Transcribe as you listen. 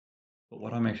But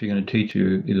what I'm actually going to teach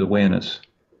you is awareness.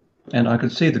 And I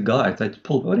could see the guys, they'd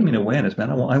pull, what do you mean awareness,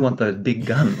 man? I want those big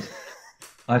guns.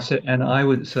 I said, and I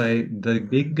would say the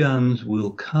big guns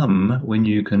will come when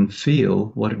you can feel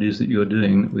what it is that you're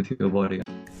doing with your body.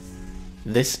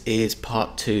 This is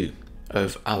part 2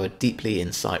 of our deeply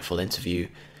insightful interview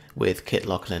with Kit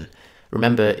Lachlan.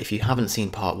 Remember, if you haven't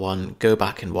seen part 1, go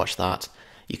back and watch that.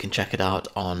 You can check it out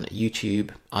on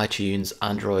YouTube, iTunes,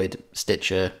 Android,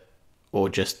 Stitcher, or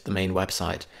just the main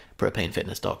website,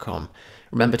 propanefitness.com.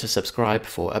 Remember to subscribe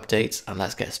for updates, and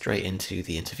let's get straight into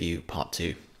the interview part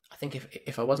 2. I think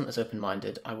if I wasn't as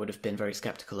open-minded, I would have been very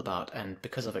skeptical about, and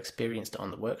because I've experienced it on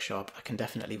the workshop, I can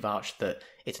definitely vouch that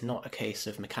it's not a case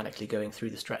of mechanically going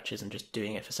through the stretches and just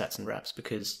doing it for sets and reps,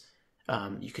 because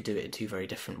you could do it in 2 very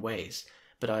different ways.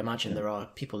 But I imagine there are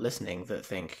people listening that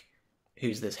think,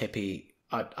 who's this hippie?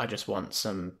 I just want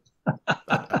some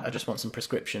I just want some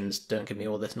prescriptions, don't give me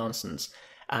all this nonsense.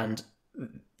 And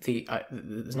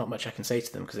there's not much I can say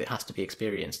to them because it has to be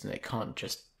experienced, and you can't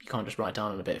just write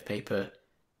down on a bit of paper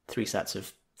 3 sets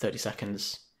of 30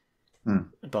 seconds.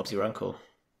 Bob's your uncle.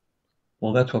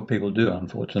 Well, that's what people do,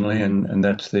 unfortunately,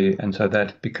 and so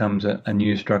that becomes a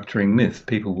new structuring myth.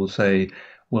 People will say,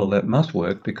 well, that must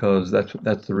work because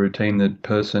that's the routine that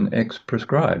person X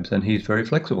prescribes, and he's very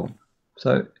flexible.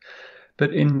 So, but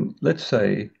let's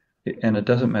say, and it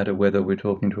doesn't matter whether we're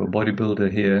talking to a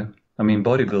bodybuilder here. I mean,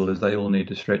 bodybuilders, they all need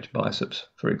to stretch biceps,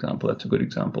 for example. That's a good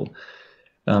example.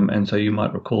 And so you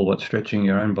might recall what stretching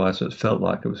your own biceps felt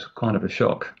like. It was kind of a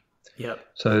shock. Yep.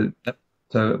 So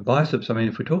biceps, I mean,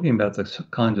 if we're talking about the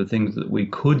kinds of things that we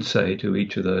could say to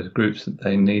each of those groups that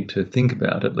they need to think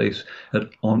about, at least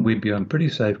we'd be on pretty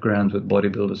safe grounds with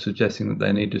bodybuilders suggesting that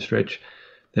they need to stretch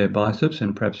their biceps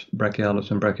and perhaps brachialis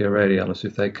and brachioradialis.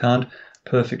 If they can't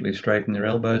perfectly straighten their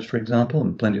elbows, for example,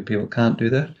 and plenty of people can't do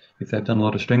that if they've done a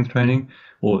lot of strength training,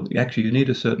 or actually you need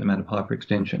a certain amount of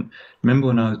hyperextension. Remember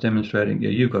when I was demonstrating, yeah,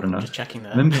 you've got to know. Just checking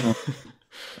that.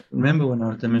 Remember when I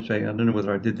was demonstrating, I don't know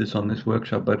whether I did this on this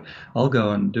workshop, but I'll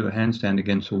go and do a handstand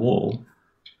against a wall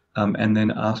and then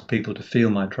ask people to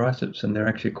feel my triceps, and they're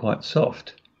actually quite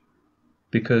soft.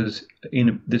 Because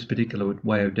in this particular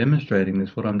way of demonstrating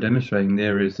this, what I'm demonstrating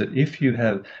there is that if you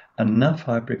have enough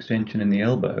hyperextension in the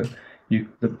elbow,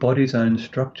 the body's own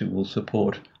structure will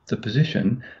support the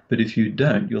position, but if you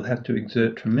don't, you'll have to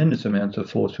exert tremendous amounts of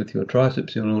force with your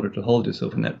triceps in order to hold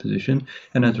yourself in that position,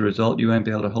 and as a result, you won't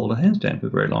be able to hold a handstand for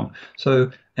very long. So,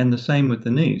 and the same with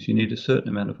the knees. You need a certain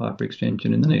amount of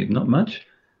hyperextension in the knees, not much.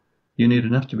 You need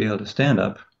enough to be able to stand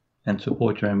up and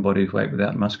support your own body's weight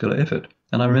without muscular effort.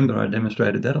 And I remember I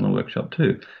demonstrated that on the workshop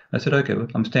too. I said, okay, well,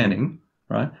 I'm standing,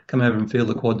 right? Come over and feel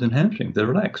the quads and hamstrings. They're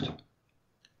relaxed.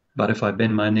 But if I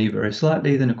bend my knee very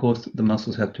slightly, then of course the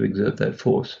muscles have to exert that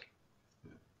force.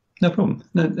 No problem.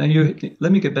 No,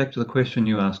 let me get back to the question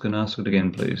you asked and ask it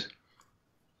again, please.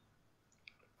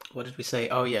 What did we say?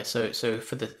 Oh yeah, so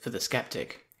for the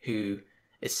skeptic who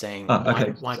is saying,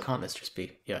 okay. why can't this just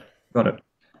be? Yeah. Got it.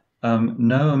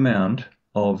 No amount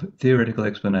of theoretical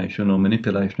explanation or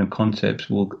manipulation of concepts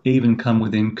will even come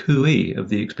within cooee of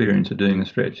the experience of doing a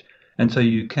stretch. And so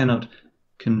you cannot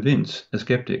convince a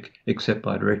skeptic except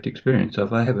by direct experience. So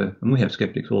if and we have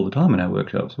skeptics all the time in our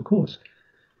workshops, of course.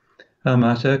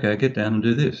 I say, okay, get down and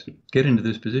do this. Get into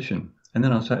this position. And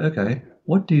then I'll say, okay,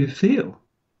 what do you feel?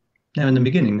 Now, in the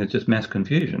beginning, there's just mass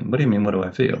confusion. What do you mean, what do I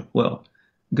feel? Well,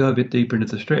 go a bit deeper into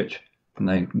the stretch. And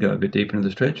they go a bit deeper into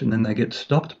the stretch, and then they get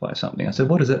stopped by something. I said,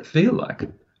 what does that feel like?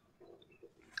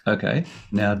 Okay,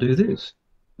 now do this.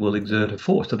 We'll exert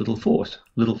a little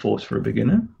force for a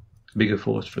beginner, bigger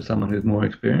force for someone who's more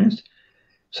experienced.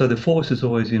 So the force is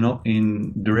always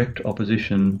in direct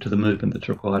opposition to the movement that's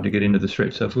required to get into the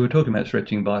stretch. So if we were talking about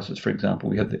stretching biceps, for example,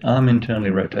 we have the arm internally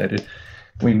rotated.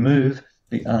 We move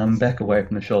the arm back away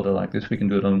from the shoulder like this. We can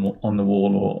do it on the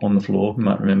wall or on the floor. You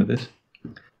might remember this.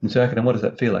 And so, okay, then what does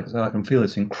that feel like? So I can feel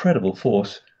this incredible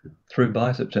force through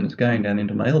biceps, and it's going down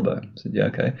into my elbow. I said, yeah,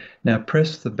 okay. Now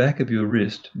press the back of your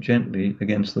wrist gently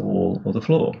against the wall or the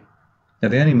floor. Now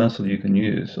the only muscle you can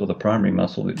use, or the primary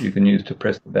muscle that you can use to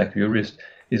press the back of your wrist,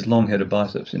 is long-headed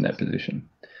biceps in that position.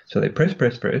 So they press,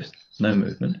 no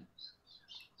movement.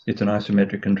 It's an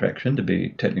isometric contraction, to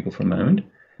be technical for a moment.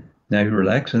 Now you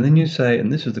relax, and then you say,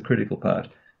 and this is the critical part,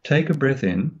 take a breath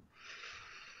in,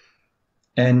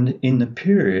 and in the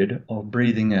period of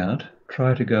breathing out,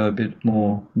 try to go a bit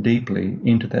more deeply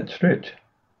into that stretch.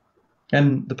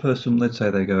 And the person, let's say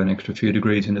they go an extra few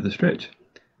degrees into the stretch.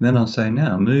 And then I'll say,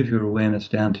 now move your awareness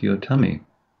down to your tummy.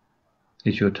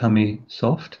 Is your tummy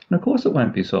soft? And of course it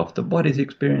won't be soft. The body's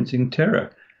experiencing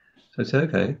terror. So it's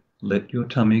okay, let your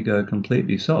tummy go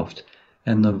completely soft.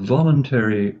 And the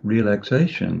voluntary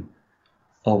relaxation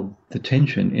of the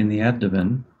tension in the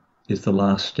abdomen is the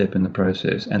last step in the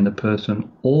process. And the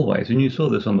person always, and you saw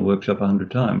this on the workshop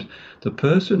 100 times, the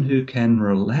person who can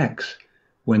relax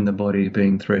when the body is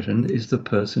being threatened is the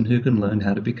person who can learn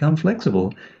how to become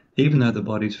flexible, even though the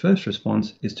body's first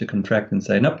response is to contract and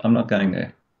say, nope, I'm not going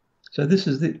there. So this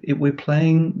is we're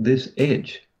playing this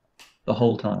edge the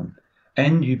whole time.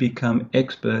 And you become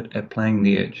expert at playing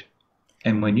the edge.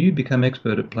 And when you become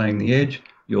expert at playing the edge,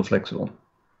 you're flexible.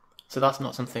 So that's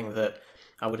not something that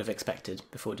I would have expected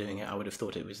before doing it. I would have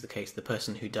thought it was the case. The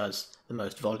person who does the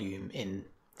most volume in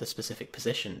the specific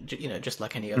position, just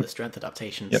like any other strength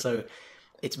adaptation. Yep. So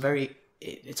it's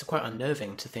quite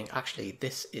unnerving to think, actually,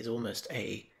 this is almost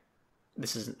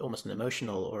an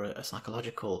emotional or a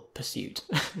psychological pursuit,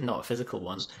 not a physical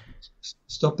one.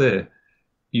 Stop there.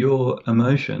 Your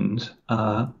emotions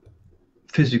are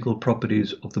physical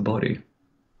properties of the body.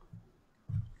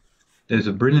 There's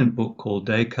a brilliant book called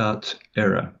Descartes'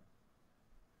 Error.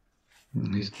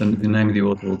 The name of the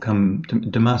author will come,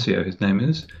 Damasio, his name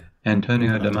is,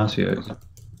 Antonio Damasio.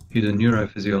 He's a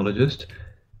neurophysiologist,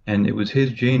 and it was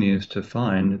his genius to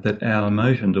find that our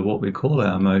emotions, or what we call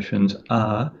our emotions,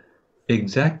 are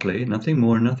exactly, nothing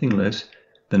more, nothing less,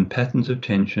 than patterns of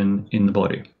tension in the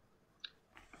body.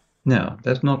 Now,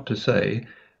 that's not to say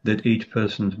that each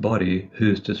person's body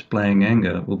who's displaying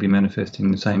anger will be manifesting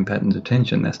the same patterns of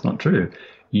tension. That's not true.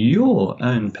 Your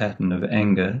own pattern of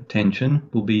anger, tension,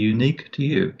 will be unique to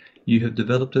you. You have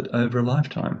developed it over a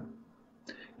lifetime.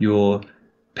 Your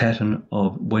pattern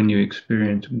of when you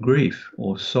experience grief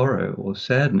or sorrow or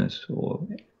sadness or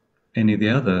any of the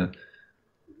other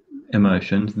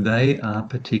emotions, they are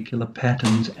particular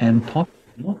patterns and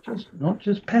not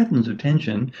just patterns of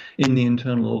tension in the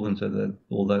internal organs,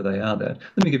 although they are that.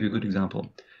 Let me give you a good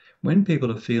example. When people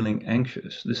are feeling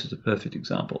anxious, this is a perfect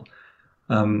example.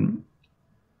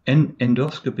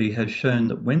 Endoscopy has shown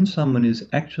that when someone is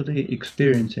actually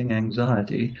experiencing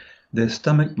anxiety, their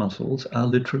stomach muscles are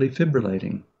literally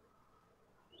fibrillating.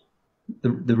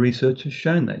 The research has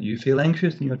shown that. You feel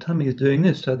anxious and your tummy is doing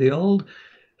this. So the old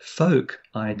folk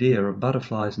idea of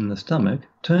butterflies in the stomach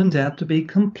turns out to be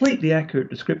completely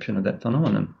accurate description of that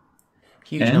phenomenon.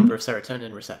 Huge number of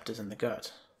serotonin receptors in the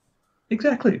gut.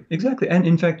 Exactly. And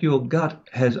in fact, your gut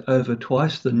has over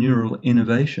twice the neural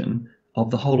innervation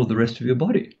of the whole of the rest of your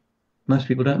body. Most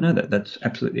people don't know that. That's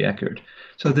absolutely accurate.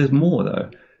 So there's more, though.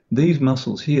 These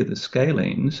muscles here, the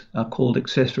scalenes, are called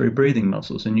accessory breathing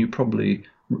muscles, and you probably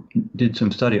did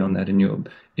some study on that in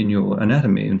your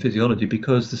anatomy and physiology,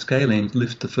 because the scalenes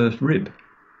lift the first rib.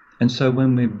 And so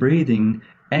when we're breathing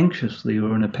anxiously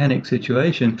or in a panic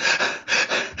situation,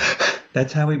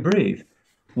 that's how we breathe.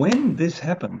 When this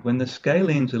happens, when the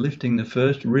scalenes are lifting the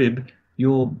first rib,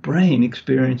 your brain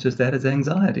experiences that as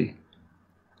anxiety.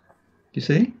 You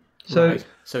see? So, right.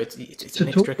 So it's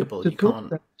inextricable. You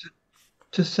can't.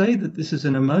 To say that this is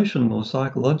an emotional or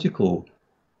psychological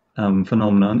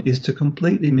phenomenon is to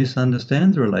completely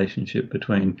misunderstand the relationship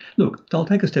between. Look, I'll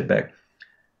take a step back.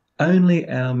 Only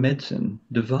our medicine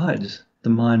divides the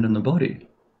mind and the body.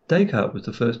 Descartes was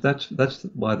the first. That's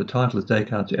why the title is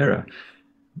Descartes' Error.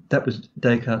 That was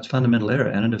Descartes' fundamental error,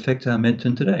 and it affects our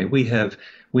medicine today. We have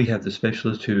the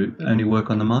specialists who only work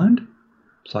on the mind,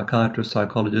 psychiatrists,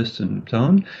 psychologists, and so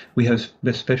on. We have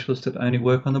specialists that only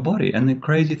work on the body. And the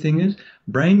crazy thing is,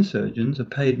 brain surgeons are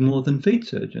paid more than feet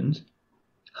surgeons.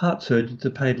 Heart surgeons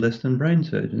are paid less than brain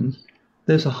surgeons.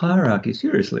 There's a hierarchy.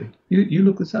 Seriously, you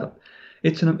look this up.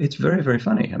 It's very, very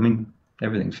funny. I mean,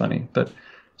 everything's funny. But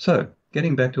so,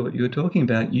 getting back to what you were talking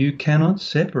about, you cannot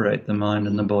separate the mind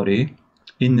and the body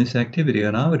in this activity.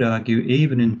 And I would argue,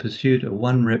 even in pursuit of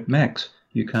 1 rep max,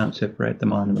 you can't separate the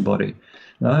mind and the body.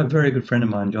 Now, I have a very good friend of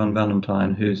mine, John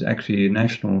Valentine, who's actually a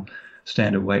national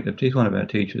standard weightlifter. He's one of our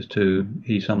teachers too.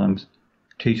 He sometimes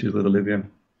teaches with Olivia.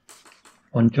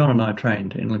 When John and I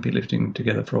trained in Olympic lifting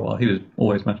together for a while, he was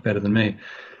always much better than me.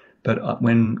 But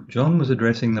when John was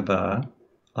addressing the bar,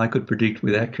 I could predict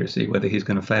with accuracy whether he's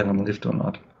going to fail on the lift or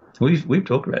not. We've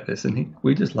talked about this, and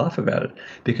we just laugh about it,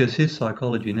 because his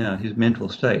psychology now, his mental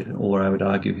state, or I would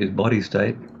argue his body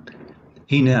state,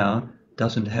 he now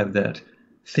doesn't have that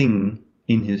thing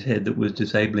in his head that was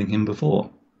disabling him before.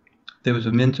 There was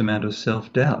an immense amount of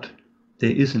self-doubt.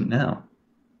 There isn't now.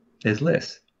 There's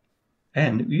less.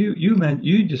 And you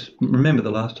just remember the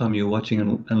last time you were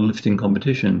watching a lifting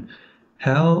competition,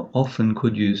 how often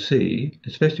could you see,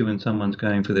 especially when someone's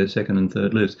going for their second and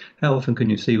third lifts, how often can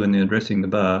you see when they're addressing the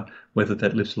bar whether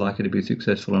that lift's likely to be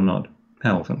successful or not?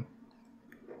 How often?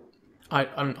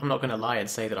 I'm not going to lie and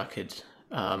say that I could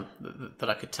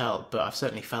tell, but I've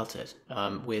certainly felt it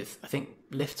with, I think,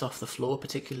 lifts off the floor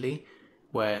particularly,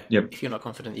 where if you're not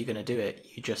confident that you're going to do it,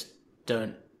 you just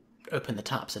don't open the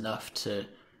taps enough to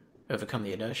overcome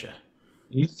the inertia.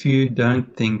 If you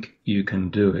don't think you can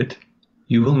do it,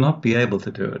 you will not be able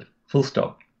to do it. Full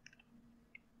stop.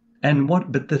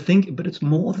 But it's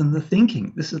more than the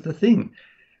thinking. This is the thing.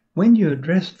 When you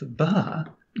address the bar,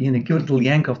 give a little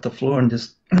yank off the floor and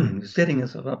just setting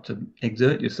yourself up to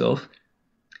exert yourself,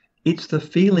 it's the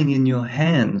feeling in your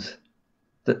hands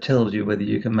that tells you whether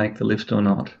you can make the lift or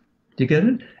not. Do you get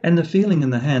it? And the feeling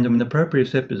in the hand, the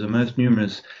proprioceptors are most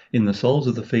numerous in the soles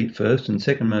of the feet first and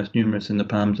second most numerous in the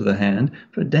palms of the hand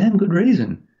for a damn good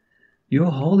reason. Your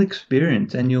whole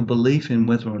experience and your belief in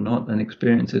whether or not an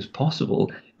experience is possible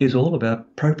is all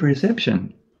about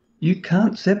proprioception. You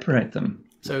can't separate them.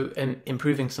 So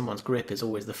improving someone's grip is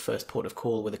always the first port of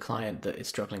call with a client that is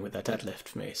struggling with their deadlift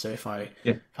for me. So if I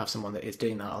have someone that is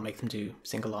doing that, I'll make them do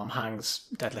single arm hangs,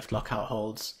 deadlift lockout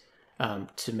holds,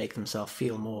 to make themselves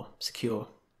feel more secure.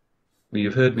 Well,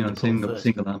 you've heard me on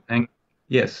single arm hang.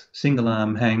 Yes, single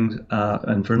arm hangs are,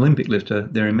 and for an Olympic lifter,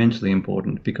 they're immensely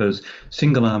important because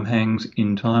single arm hangs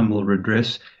in time will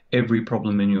redress every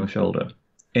problem in your shoulder.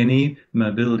 Any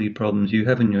mobility problems you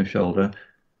have in your shoulder,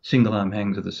 single arm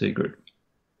hangs are the secret.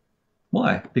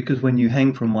 Why? Because when you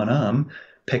hang from one arm,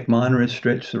 pec minor is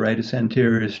stretched, serratus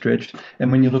anterior is stretched,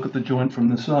 and when you look at the joint from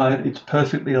the side, it's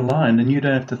perfectly aligned and you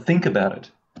don't have to think about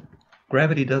it.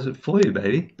 Gravity does it for you,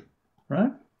 baby,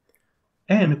 right?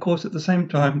 And, of course, at the same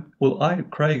time,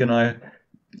 Craig and I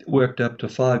worked up to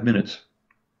 5 minutes.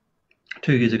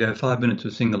 2 years ago, 5 minutes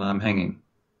of single arm hanging.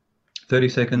 30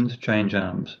 seconds, change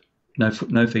arms.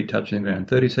 No feet touching the ground.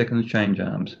 30 seconds, change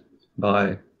arms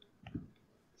by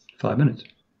 5 minutes.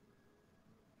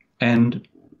 And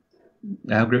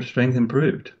our grip strength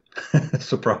improved.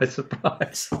 Surprise,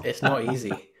 surprise. It's not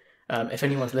easy. If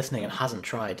anyone's listening and hasn't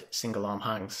tried single arm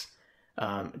hangs,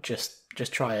 just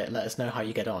try it. Let us know how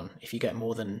you get on. If you get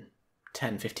more than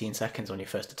 10, 15 seconds on your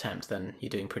first attempt, then you're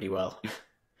doing pretty well.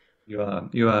 You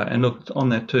are. And look, on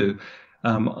that too,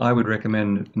 I would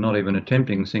recommend not even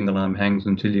attempting single arm hangs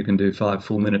until you can do 5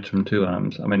 full minutes from 2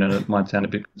 arms. I mean, it might sound a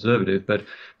bit conservative,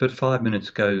 but 5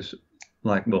 minutes goes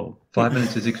 5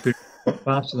 minutes is experience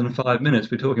faster than 5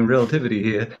 minutes. We're talking relativity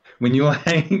here. When you're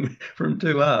hanging from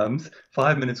 2 arms,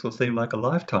 5 minutes will seem like a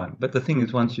lifetime. But the thing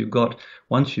is, once you've got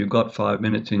 5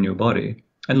 minutes in your body,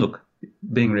 and look,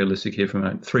 being realistic here for a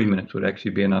moment, 3 minutes would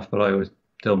actually be enough. But I always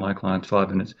tell my clients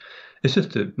 5 minutes. It's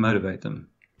just to motivate them,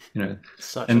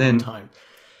 Such a long time.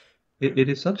 It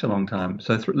is such a long time.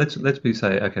 So let's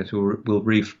say, okay, so we'll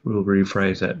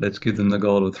rephrase that. Let's give them the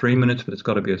goal of 3 minutes, but it's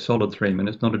got to be a solid 3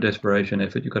 minutes, not a desperation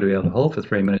effort. You've got to be able to hold for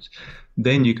 3 minutes.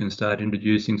 Then you can start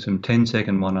introducing some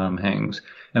 10-second one-arm hangs.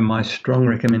 And my strong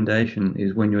recommendation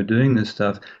is when you're doing this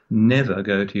stuff, never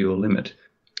go to your limit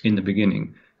in the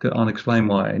beginning. I'll explain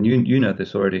why, and you know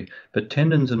this already, but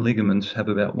tendons and ligaments have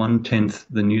about 1/10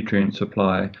 the nutrient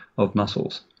supply of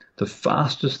muscles. The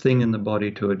fastest thing in the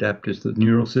body to adapt is the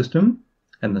neural system,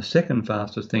 and the second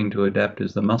fastest thing to adapt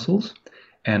is the muscles,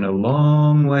 and a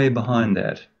long way behind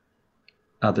that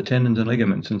are the tendons and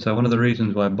ligaments. And so one of the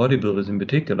reasons why bodybuilders in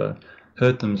particular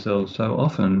hurt themselves so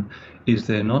often is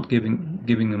they're not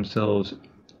giving themselves,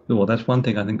 well, that's one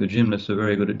thing I think the gymnasts are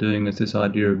very good at doing, is this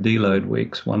idea of deload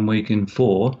weeks. 1 week in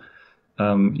 4,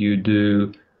 you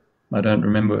do, I don't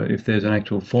remember if there's an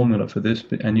actual formula for this,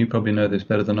 and you probably know this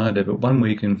better than I do, but 1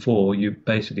 week in 4, you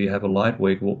basically have a light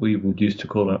week, what we would used to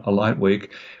call a light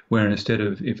week, where instead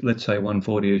of, if let's say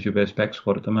 140 is your best back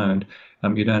squat at the moment,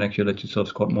 you don't actually let yourself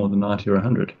squat more than 90 or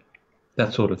 100.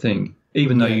 That sort of thing.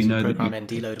 Even though you know that program in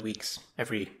deload weeks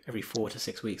every 4 to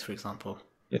 6 weeks, for example.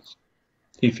 Yes.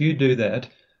 If you do that,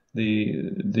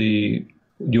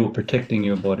 you're protecting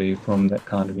your body from that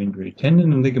kind of injury.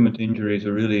 Tendon and ligament injuries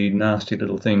are really nasty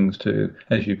little things to,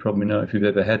 as you probably know if you've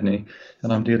ever had any,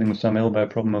 and I'm dealing with some elbow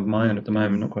problem of my own at the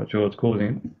moment, not quite sure what's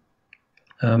causing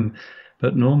it.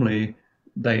 But normally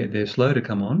they're slow to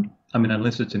come on. I mean,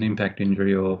 unless it's an impact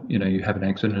injury or, you have an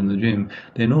accident in the gym,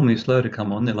 they're normally slow to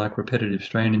come on. They're like repetitive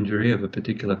strain injury of a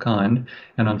particular kind,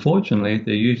 and unfortunately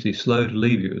they're usually slow to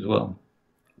leave you as well.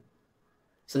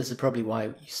 So this is probably why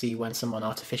you see when someone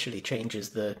artificially changes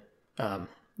the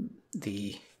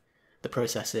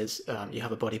processes, you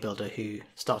have a bodybuilder who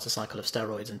starts a cycle of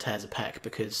steroids and tears a pec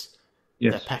because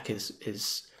their pec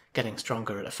is getting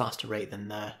stronger at a faster rate than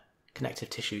their connective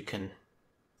tissue can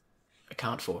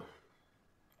account for.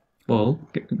 Well,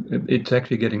 it's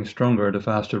actually getting stronger at a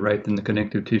faster rate than the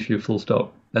connective tissue, full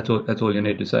stop. That's all you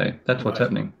need to say. That's what's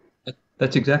happening.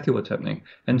 That's exactly what's happening.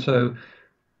 And so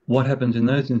what happens in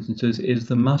those instances is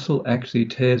the muscle actually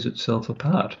tears itself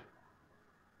apart.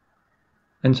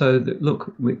 And so,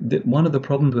 look, one of the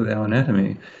problems with our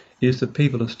anatomy is that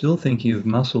people are still thinking of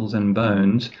muscles and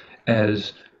bones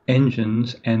as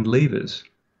engines and levers.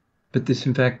 But this,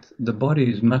 in fact, the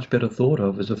body is much better thought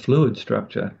of as a fluid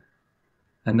structure.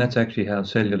 And that's actually how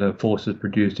cellular force is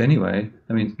produced anyway.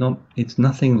 I mean, it's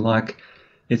nothing like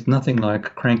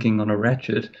cranking on a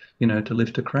ratchet, to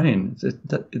lift a crane.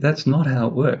 That's not how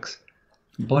it works.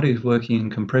 The body's working in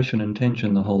compression and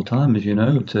tension the whole time, as you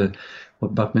know. It's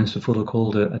what Buckminster Fuller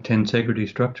called a tensegrity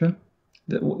structure.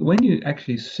 When you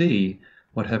actually see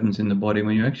what happens in the body,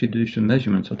 when you actually do some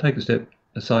measurements, I'll take a step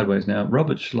sideways now.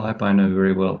 Robert Schleip I know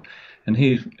very well, and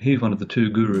he's one of the two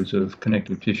gurus of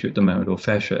connective tissue at the moment, or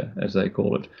fascia, as they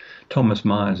call it. Thomas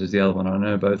Myers is the other one. I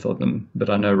know both of them, but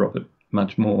I know Robert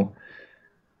much more.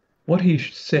 What he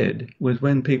said was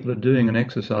when people are doing an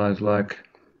exercise like,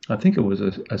 I think it was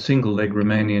a single leg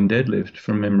Romanian deadlift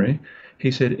from memory,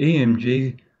 he said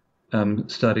EMG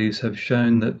studies have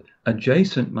shown that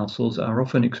adjacent muscles are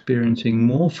often experiencing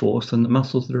more force than the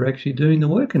muscles that are actually doing the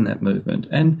work in that movement.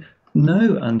 And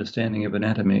no understanding of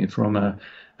anatomy from a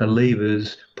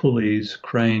levers, pulleys,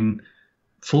 crane,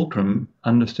 fulcrum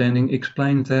understanding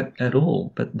explains that at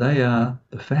all, but they are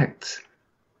the facts.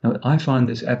 Now, I find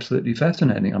this absolutely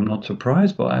fascinating. I'm not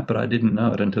surprised by it, but I didn't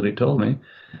know it until he told me.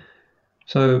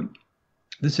 So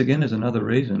this again is another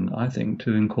reason, I think,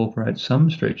 to incorporate some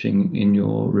stretching in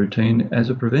your routine as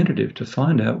a preventative, to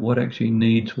find out what actually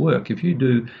needs work.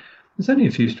 There's only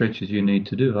a few stretches you need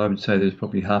to do. I would say there's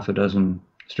probably half a dozen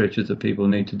stretches that people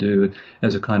need to do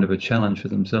as a kind of a challenge for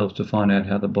themselves to find out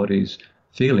how the body's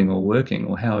feeling or working,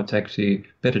 or how it's actually,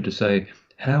 better to say,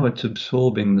 how it's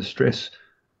absorbing the stress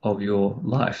of your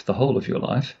life, the whole of your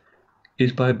life,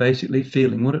 is by basically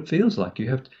feeling what it feels like.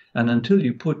 And until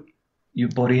you put your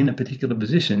body in a particular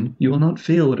position, you will not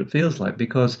feel what it feels like,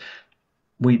 because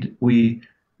we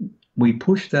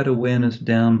push that awareness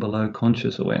down below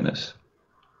conscious awareness.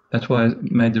 That's why I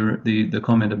made the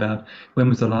comment about when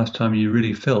was the last time you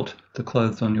really felt the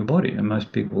clothes on your body. And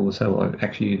most people will say, well,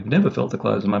 actually, you've never felt the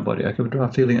clothes on my body. I could try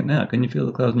feeling it now. Can you feel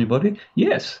the clothes on your body?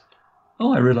 Yes.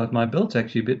 Oh, I realize my belt's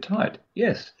actually a bit tight.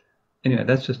 Yes. Anyway,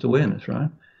 that's just awareness, right?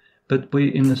 But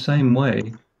in the same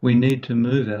way, we need to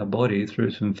move our body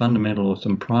through some fundamental or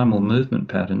some primal movement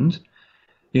patterns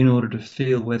in order to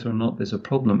feel whether or not there's a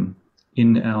problem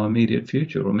in our immediate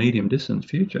future or medium distance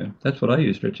future. That's what I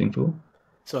use stretching for.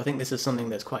 So I think this is something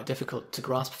that's quite difficult to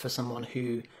grasp for someone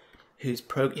who's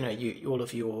all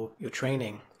of your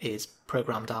training is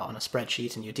programmed out on a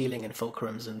spreadsheet, and you're dealing in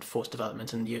fulcrums and force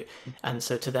development, and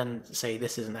so to then say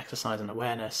this is an exercise in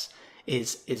awareness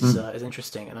is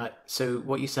interesting. And so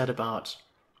what you said about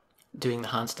doing the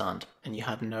handstand, and you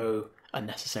had no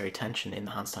unnecessary tension in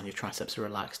the handstand, your triceps are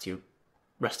relaxed, you're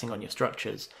resting on your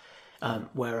structures.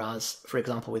 Whereas, for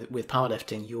example, with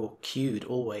powerlifting, you're cued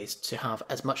always to have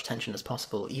as much tension as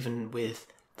possible, even with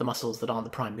the muscles that aren't the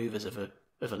prime movers of a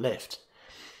lift.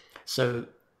 So,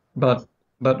 but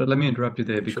let me interrupt you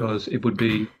there, because It would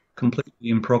be completely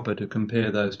improper to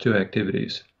compare those two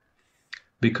activities.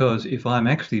 Because if I'm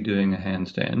actually doing a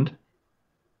handstand,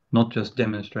 not just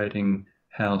demonstrating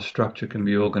how structure can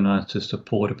be organized to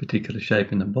support a particular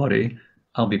shape in the body,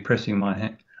 I'll be pressing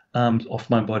my arms off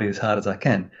my body as hard as I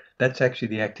can. That's actually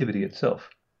the activity itself.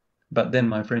 But then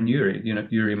my friend Yuri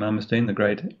Marmestein, the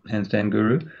great handstand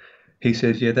guru, he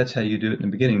says, yeah, that's how you do it in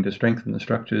the beginning, to strengthen the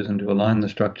structures and to align the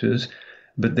structures.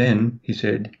 But then, he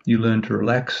said, you learn to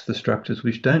relax the structures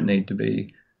which don't need to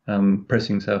be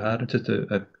pressing so hard. It's just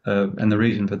and the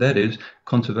reason for that is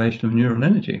conservation of neural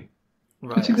energy.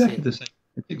 Right, it's exactly the same.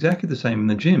 It's exactly the same in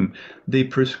the gym. The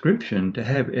prescription to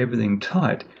have everything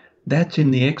tight, that's in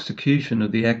the execution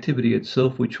of the activity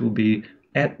itself, which will be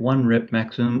at 1 rep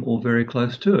maximum or very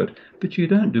close to it. But you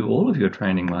don't do all of your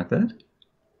training like that.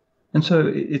 And so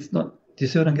it's not, do you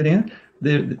see what I'm getting at?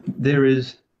 There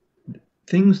is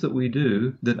things that we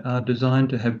do that are designed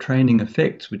to have training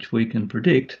effects, which we can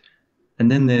predict. And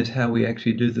then there's how we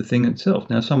actually do the thing itself.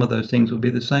 Now, some of those things will be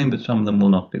the same, but some of them will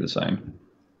not be the same.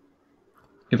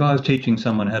 If I was teaching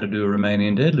someone how to do a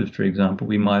Romanian deadlift, for example,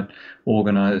 we might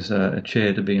organize a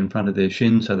chair to be in front of their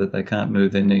shins so that they can't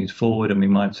move their knees forward. And we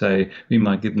might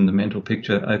give them the mental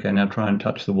picture, okay, now try and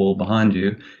touch the wall behind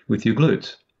you with your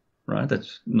glutes, right?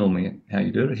 That's normally how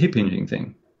you do it, a hip hinging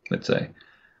thing, let's say.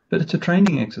 But it's a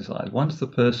training exercise. Once the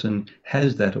person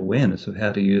has that awareness of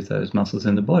how to use those muscles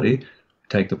in the body,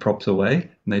 take the props away,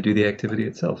 and they do the activity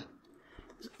itself.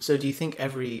 So do you think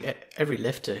every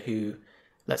lifter who,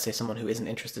 let's say someone who isn't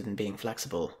interested in being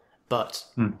flexible, but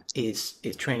is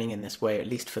training in this way, at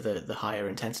least for the higher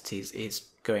intensities, is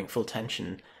going full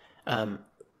tension,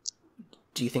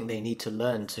 do you think they need to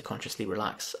learn to consciously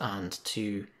relax and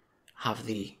to have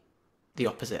the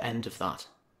opposite end of that?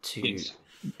 Yes,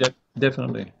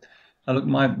 definitely. Look,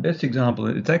 my best example,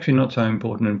 it's actually not so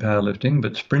important in powerlifting,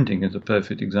 but sprinting is a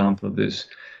perfect example of this.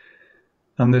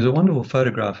 There's a wonderful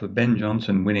photograph of Ben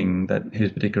Johnson winning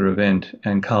his particular event,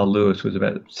 and Carl Lewis was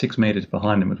about 6 meters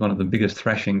behind him. It was one of the biggest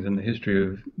thrashings in the history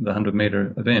of the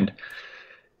 100-meter event.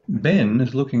 Ben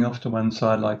is looking off to one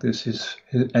side like this,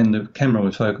 and the camera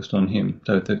was focused on him.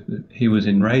 So he was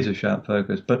in razor-sharp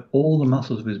focus, but all the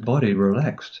muscles of his body were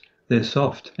relaxed. They're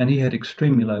soft, and he had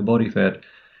extremely low body fat.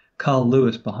 Carl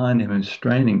Lewis behind him is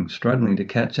straining, struggling to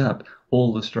catch up.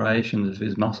 All the striations of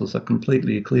his muscles are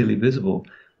clearly visible.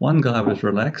 One guy was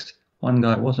relaxed, one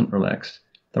guy wasn't relaxed.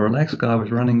 The relaxed guy was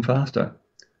running faster.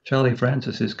 Charlie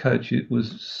Francis, his coach,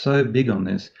 was so big on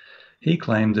this. He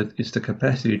claimed that it's the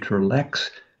capacity to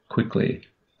relax quickly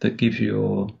that gives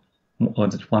you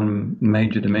that's one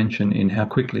major dimension in how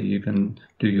quickly you can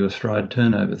do your stride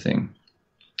turnover thing.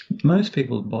 Most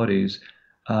people's bodies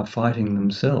are fighting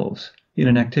themselves in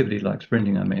an activity like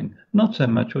sprinting, I mean. Not so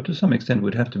much, or to some extent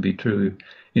would have to be true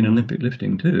in Olympic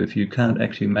lifting too. If you can't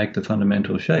actually make the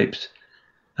fundamental shapes,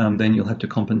 then you'll have to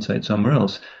compensate somewhere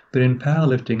else. But in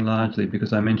powerlifting, largely,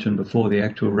 because I mentioned before, the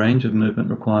actual range of movement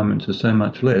requirements are so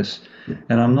much less.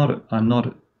 And I'm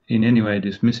not in any way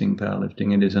dismissing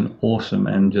powerlifting. It is an awesome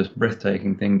and just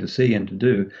breathtaking thing to see and to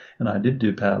do. And I did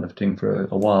do powerlifting for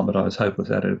a while, but I was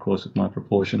hopeless at it, of course, with my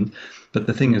proportions. But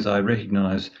the thing is, I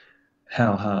recognise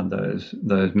how hard those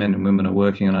men and women are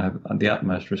working, and I have the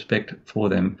utmost respect for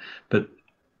them. But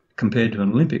compared to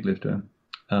an Olympic lifter,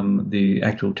 the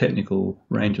actual technical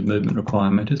range of movement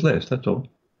requirement is less, that's all.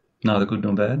 Neither good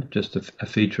nor bad, just a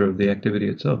feature of the activity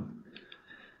itself.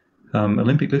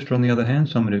 Olympic lifter, on the other hand,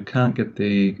 someone who can't get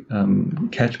the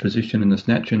catch position and the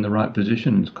snatch in the right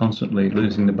position and is constantly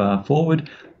losing the bar forward,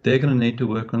 they're going to need to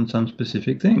work on some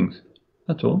specific things.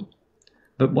 That's all.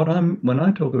 But when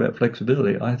I talk about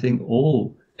flexibility, I think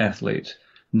all athletes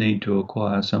need to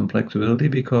acquire some flexibility,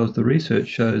 because the research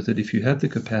shows that if you have the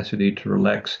capacity to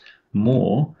relax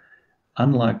more,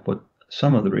 unlike what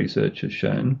some of the research has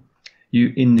shown,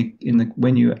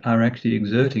 when you are actually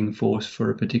exerting force for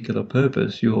a particular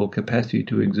purpose, your capacity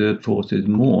to exert force is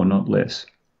more, not less.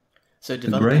 So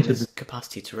developing this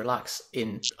capacity to relax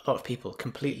in a lot of people,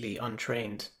 completely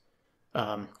untrained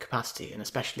capacity, and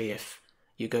especially if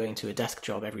you're going to a desk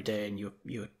job every day and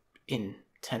you're in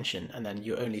tension, and then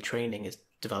your only training is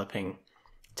developing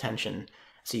tension.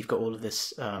 So you've got all of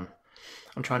this. I'm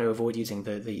trying to avoid using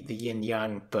the yin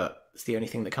yang, but it's the only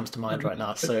thing that comes to mind right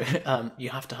now. So you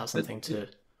have to have something to.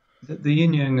 The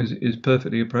yin yang is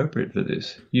perfectly appropriate for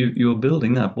this. You're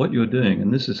building up what you're doing,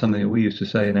 and this is something that we used to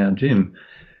say in our gym.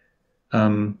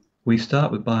 We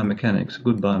start with biomechanics,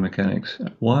 good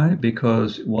biomechanics. Why?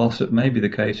 Because whilst it may be the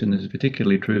case, and this is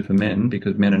particularly true for men,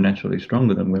 because men are naturally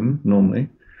stronger than women, normally,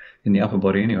 in the upper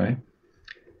body anyway,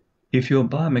 if your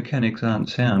biomechanics aren't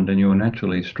sound and you're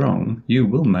naturally strong, you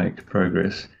will make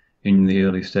progress in the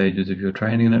early stages of your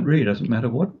training, and it really doesn't matter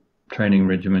what training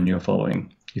regimen you're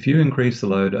following. If you increase the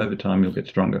load over time, you'll get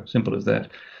stronger. Simple as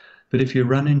that. But if you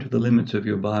run into the limits of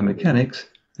your biomechanics,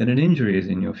 then an injury is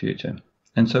in your future.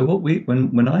 And so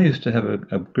when I used to have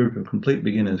a group of complete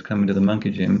beginners come into the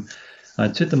monkey gym,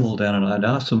 I'd sit them all down and I'd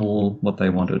ask them all what they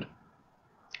wanted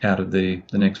out of the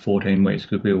next 14 weeks,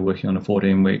 because we were working on a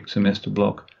 14-week semester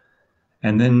block.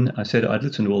 And then I said I'd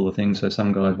listen to all the things. So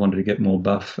some guys wanted to get more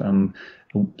buff.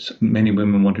 Many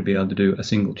women want to be able to do a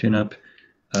single chin-up,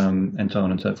 and so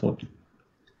on and so forth.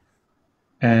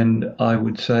 And I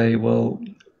would say, well,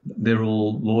 they're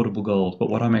all laudable goals, but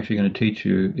what I'm actually going to teach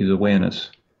you is awareness.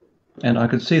 And I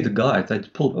could see the guys,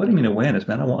 they'd pull, what do you mean awareness,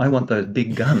 man? I want those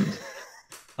big guns.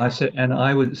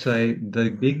 I would say the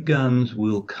big guns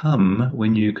will come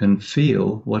when you can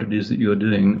feel what it is that you're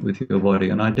doing with your body.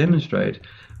 And I demonstrate.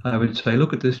 I would say,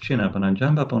 look at this chin-up, and I'd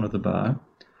jump up onto the bar,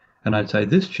 and I'd say,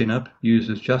 this chin-up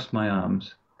uses just my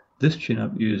arms. This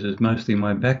chin-up uses mostly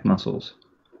my back muscles.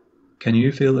 Can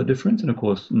you feel the difference? And of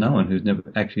course, no one who's never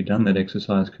actually done that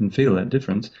exercise can feel that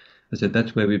difference. I said,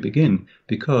 that's where we begin,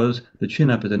 because the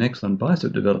chin-up is an excellent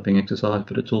bicep developing exercise,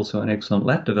 but it's also an excellent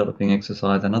lat developing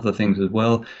exercise and other things as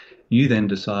well. You then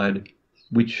decide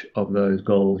which of those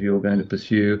goals you're going to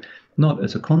pursue, not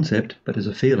as a concept, but as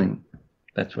a feeling.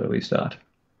 That's where we start.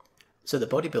 So the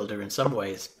bodybuilder, in some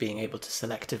ways, being able to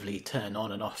selectively turn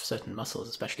on and off certain muscles,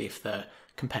 especially if they're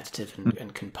competitive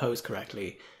and can pose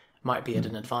correctly, might be at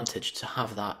an advantage to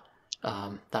have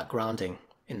that grounding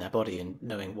in their body and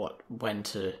knowing when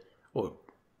to, or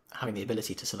having the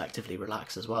ability to selectively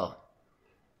relax as well.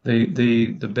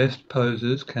 The best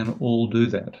posers can all do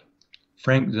that.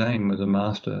 Frank Zane was a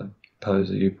master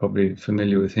poser. You're probably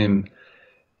familiar with him.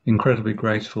 Incredibly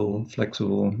graceful,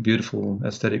 flexible, beautiful,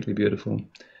 aesthetically beautiful.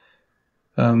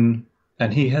 And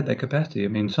And he had that capacity. I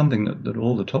mean, something that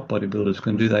all the top bodybuilders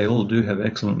can do. They all do have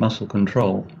excellent muscle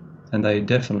control, and they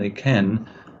definitely can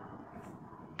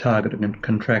target and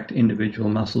contract individual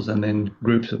muscles and then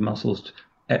groups of muscles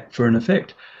for an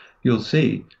effect. You'll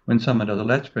see when someone does a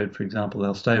lat spread, for example,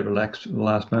 they'll stay relaxed at the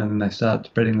last moment and they start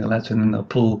spreading the lats, and then they'll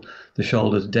pull the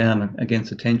shoulders down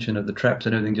against the tension of the traps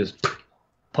and everything just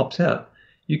pops out.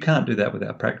 You can't do that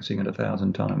without practicing it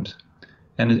 1,000 times.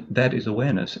 And that is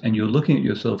awareness. And you're looking at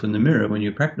yourself in the mirror when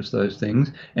you practice those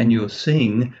things, and you're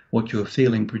seeing what your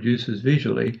feeling produces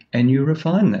visually, and you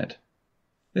refine that.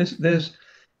 There's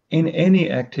in any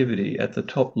activity at the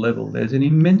top level, there's an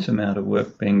immense amount of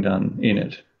work being done in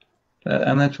it.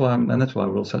 And that's why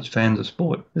we're all such fans of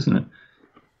sport, isn't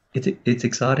it? It's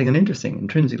exciting and interesting.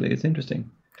 Intrinsically, it's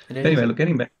interesting. Anyway, look,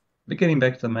 getting back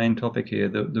to the main topic here,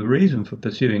 the reason for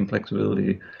pursuing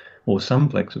flexibility or some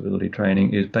flexibility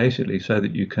training is basically so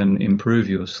that you can improve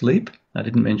your sleep. I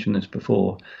didn't mention this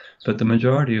before, but the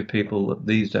majority of people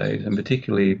these days, and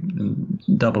particularly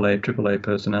AA, AAA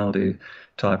personality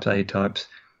types, A types,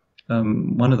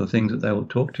 one of the things that they will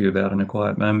talk to you about in a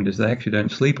quiet moment is they actually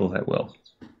don't sleep all that well.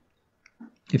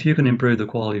 If you can improve the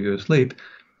quality of your sleep,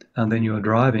 then you're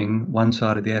driving one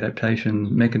side of the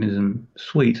adaptation mechanism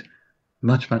suite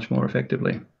much, much more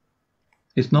effectively.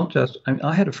 It's not just,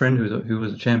 I had a friend who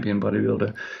was a champion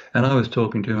bodybuilder, and I was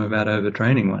talking to him about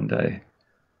overtraining one day,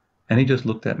 and he just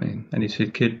looked at me and he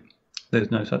said, "Kid, there's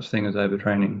no such thing as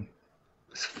overtraining."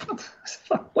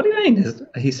 What do you mean?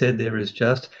 He said, "There is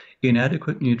just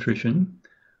inadequate nutrition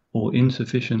or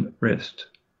insufficient rest."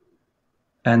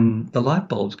 And the light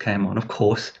bulbs came on. Of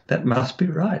course, that must be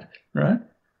right?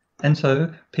 And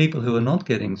so people who are not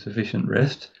getting sufficient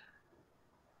rest,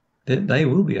 they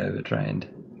will be overtrained.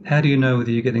 How do you know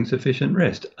whether you're getting sufficient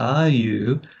rest? Are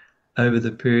you, over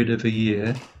the period of a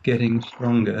year, getting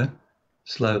stronger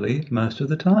slowly most of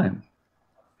the time?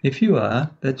 If you are,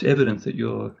 that's evidence that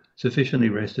you're sufficiently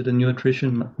rested and your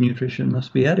nutrition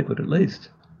must be adequate at least.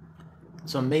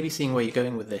 So I'm maybe seeing where you're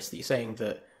going with this, that you're saying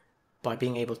that by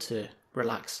being able to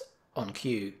relax on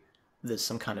cue, there's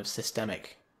some kind of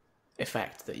systemic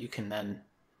effect that you can then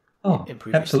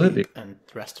improve absolutely. Your sleep and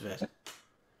the rest of it.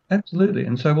 Absolutely.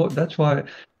 And so that's why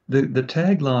the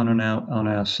tagline on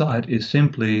our site is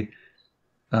simply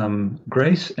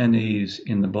grace and ease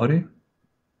in the body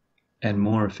and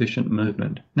more efficient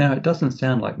movement. Now, it doesn't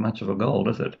sound like much of a goal,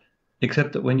 does it?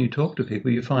 Except that when you talk to people,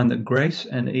 you find that grace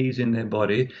and ease in their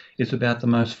body is about the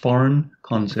most foreign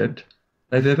concept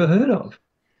they've ever heard of.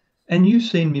 And you've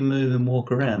seen me move and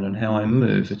walk around, and how I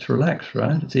move. It's relaxed,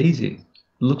 right? It's easy.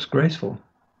 It looks graceful.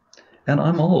 And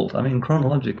I'm old. I mean,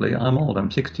 chronologically, I'm old.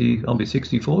 I'm 60. I'll be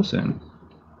 64 soon.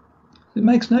 It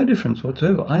makes no difference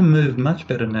whatsoever. I move much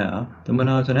better now than when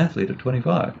I was an athlete at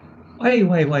 25. Way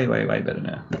better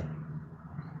now.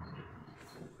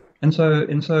 And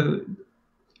so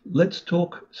let's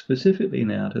talk specifically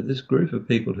now to this group of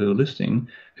people who are listening,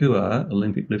 who are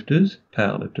Olympic lifters,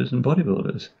 powerlifters, and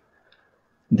bodybuilders.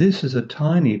 This is a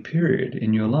tiny period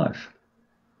in your life.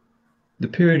 The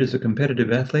period as a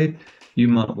competitive athlete, you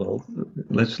might,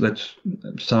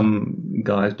 some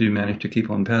guys do manage to keep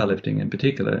on powerlifting in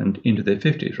particular and into their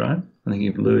 50s, right? I'm thinking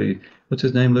of what's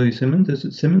his name, Louis Simmons? Is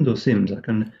it Simmons or Sims?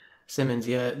 Simmons,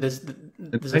 yeah. There's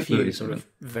a few sort of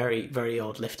very, very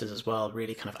old lifters as well,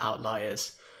 really kind of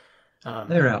outliers.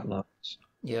 They're outliers.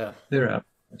 Yeah. They're outliers.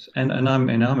 And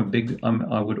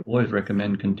I would always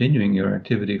recommend continuing your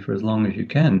activity for as long as you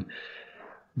can.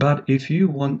 But if you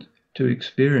want to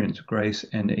experience grace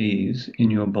and ease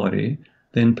in your body,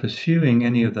 then pursuing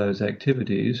any of those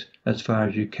activities as far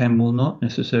as you can will not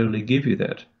necessarily give you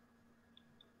that.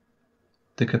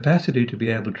 The capacity to be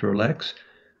able to relax,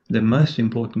 the most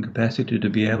important capacity to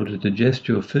be able to digest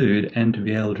your food and to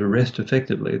be able to rest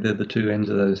effectively, they're the two ends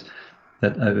of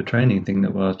that overtraining thing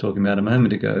that I was talking about a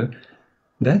moment ago.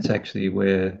 That's actually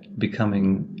where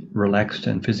becoming relaxed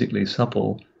and physically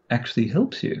supple actually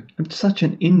helps you. It's such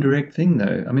an indirect thing,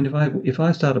 though. I mean, if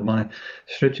I started my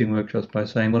stretching workshops by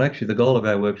saying, well, actually, the goal of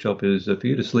our workshop is for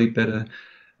you to sleep better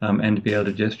and to be able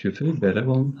to digest your food better,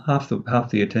 well, half the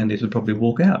attendees would probably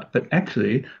walk out. But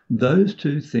actually, those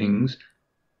two things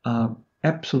are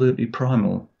absolutely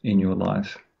primal in your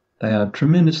life. They are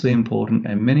tremendously important,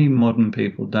 and many modern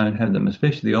people don't have them,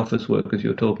 especially the office workers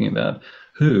you're talking about,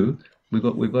 who, we've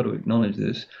got to acknowledge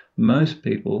this, most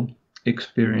people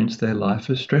experience their life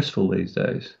as stressful these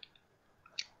days.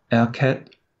 Our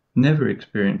cat never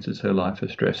experiences her life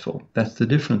as stressful. That's the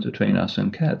difference between us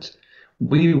and cats.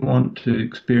 We want to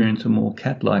experience a more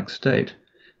cat-like state.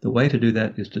 The way to do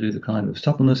that is to do the kind of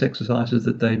suppleness exercises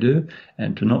that they do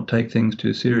and to not take things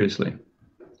too seriously.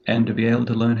 and to be able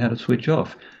to learn how to switch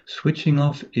off. Switching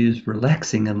off is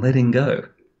relaxing and letting go.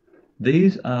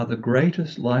 These are the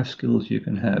greatest life skills you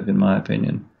can have, in my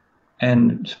opinion.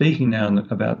 And speaking now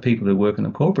about people who work in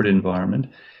the corporate environment,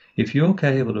 if you're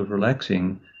capable of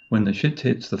relaxing when the shit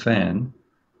hits the fan,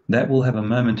 that will have a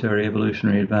momentary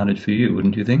evolutionary advantage for you,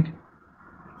 wouldn't you think?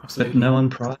 Absolutely. But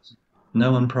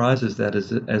no one prizes that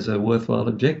as a worthwhile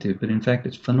objective, but in fact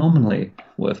it's phenomenally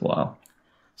worthwhile.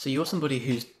 So you're somebody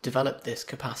who's developed this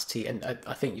capacity, and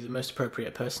I think you're the most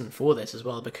appropriate person for this as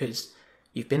well, because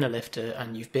you've been a lifter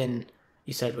and you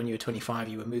said when you were 25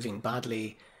 you were moving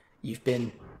badly, you've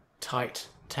been tight,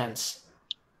 tense,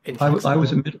 inflexible. I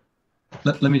was a middle.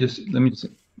 Let me just.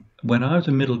 When I was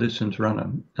a middle distance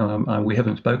runner, we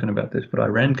haven't spoken about this, but I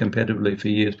ran competitively for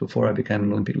years before I became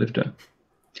an Olympic lifter.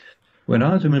 When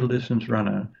I was a middle distance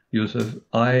runner, Yusef,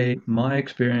 my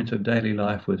experience of daily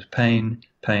life was pain,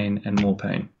 pain, and more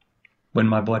pain. When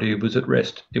my body was at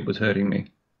rest, it was hurting me.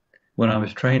 When I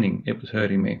was training, it was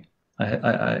hurting me.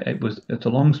 It's a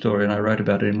long story, and I wrote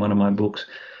about it in one of my books,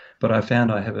 but I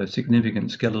found I have a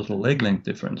significant skeletal leg length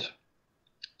difference.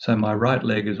 So my right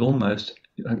leg is almost,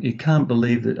 you can't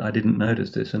believe that I didn't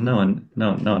notice this, and no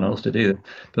one else did either,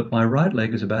 but my right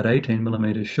leg is about 18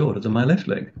 millimeters shorter than my left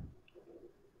leg.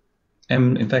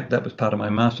 And in fact, that was part of my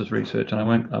master's research, and I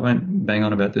won't bang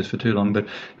on about this for too long, but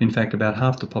in fact, about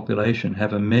half the population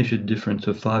have a measured difference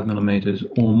of 5 millimeters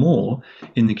or more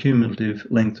in the cumulative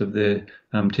length of their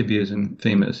tibias and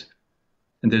femurs.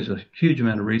 And there's a huge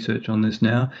amount of research on this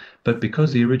now, but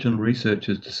because the original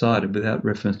researchers decided, without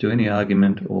reference to any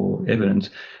argument or evidence,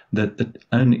 that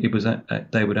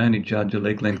they would only judge a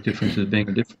leg length difference as being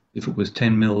a difference if it was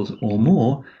 10 mils or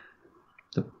more,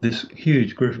 this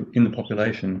huge group in the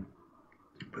population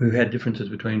who had differences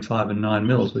between 5 and 9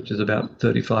 mils, which is about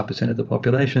 35% of the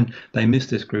population, they missed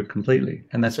this group completely,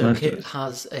 and that's most of Kit us.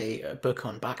 has a book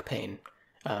on back pain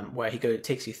where he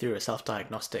takes you through a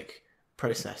self-diagnostic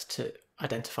process to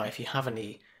identify if you have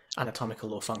any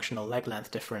anatomical or functional leg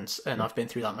length difference, and I've been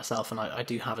through that myself, and I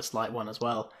do have a slight one as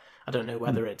well. I don't know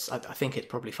whether I think it's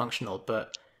probably functional,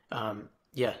 but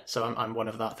yeah, so I'm one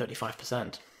of that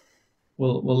 35%.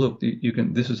 Well, look, you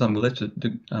can. This is something. Let's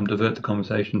divert the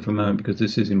conversation for a moment because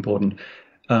this is important.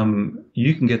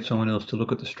 You can get someone else to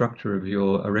look at the structure of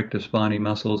your erector spinae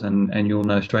muscles, and you'll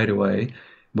know straight away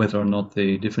whether or not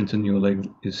the difference in your leg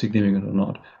is significant or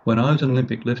not. When I was an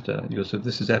Olympic lifter, Yusuf,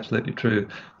 this is absolutely true.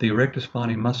 The erector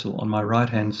spinae muscle on my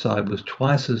right-hand side was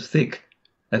twice as thick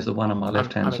as the one on my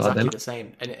left-hand side. I'm exactly the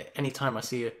same. And anytime I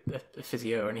see a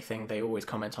physio or anything, they always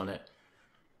comment on it.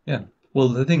 Yeah. Well,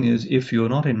 the thing is, if you're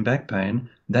not in back pain,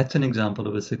 that's an example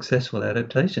of a successful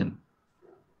adaptation.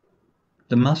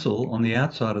 The muscle on the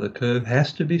outside of the curve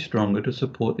has to be stronger to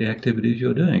support the activities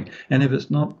you're doing. And if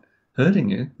it's not hurting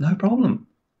you, no problem.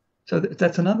 So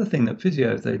that's another thing that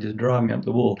physios, they just drive me up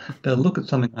the wall. They'll look at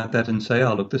something like that and say,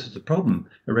 oh, look, this is a problem.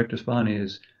 Erector spinae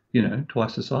is,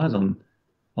 twice the size on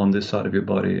this side of your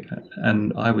body.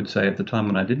 And I would say at the time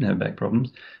when I didn't have back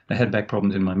problems, I had back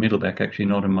problems in my middle back, actually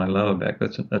not in my lower back.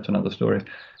 That's another story.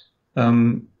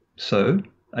 So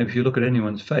if you look at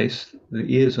anyone's face, the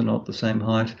ears are not the same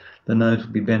height. The nose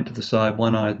will be bent to the side.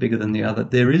 One eye is bigger than the other.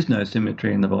 There is no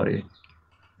symmetry in the body.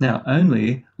 Now,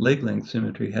 only leg length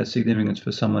symmetry has significance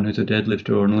for someone who's a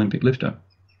deadlifter or an Olympic lifter.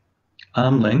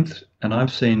 Arm length, and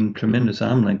I've seen tremendous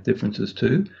arm length differences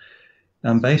too.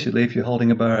 Basically, if you're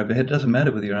holding a bar overhead, it doesn't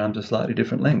matter whether your arms are slightly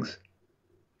different lengths.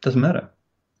 Doesn't matter.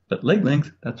 But leg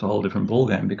length, that's a whole different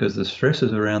ballgame because the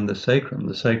stresses around the sacrum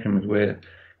is where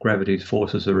gravity's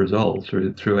forces are resolved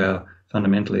through our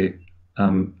fundamentally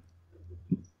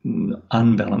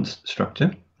unbalanced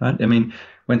structure, right? I mean,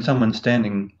 when someone's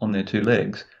standing on their two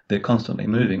legs, they're constantly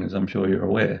moving, as I'm sure you're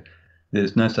aware.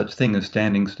 There's no such thing as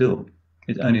standing still.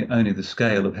 It's only the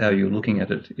scale of how you're looking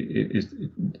at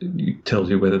it tells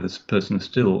you whether this person is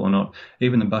still or not.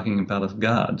 Even the Buckingham Palace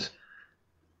guards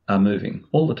are moving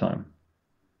all the time.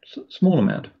 Small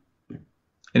amount.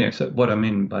 Anyway, so what I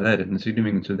mean by that and the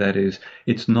significance of that is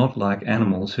it's not like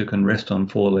animals who can rest on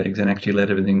four legs and actually let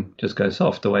everything just go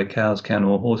soft the way cows can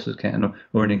or horses can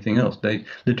or anything else. They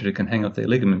literally can hang off their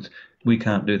ligaments. We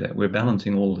can't do that. We're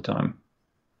balancing all the time.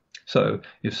 So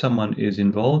if someone is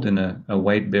involved in a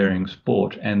weight-bearing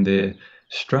sport and their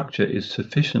structure is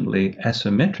sufficiently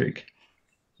asymmetric,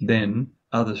 then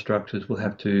other structures will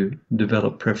have to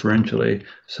develop preferentially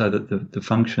so that the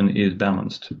function is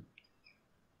balanced.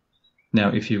 Now,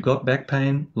 if you've got back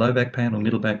pain, low back pain or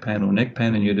middle back pain or neck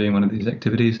pain and you're doing one of these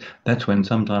activities, that's when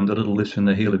sometimes a little lift from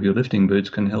the heel of your lifting boots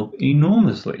can help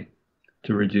enormously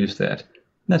to reduce that.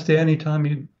 And that's the only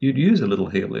time you'd use a little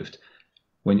heel lift,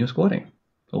 when you're squatting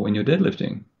or when you're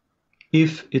deadlifting.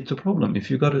 if it's a problem. If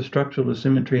you've got a structural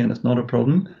asymmetry and it's not a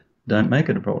problem, don't make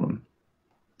it a problem.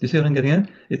 Do you see what I'm getting at?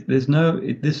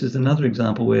 This is another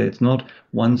example where it's not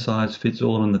one size fits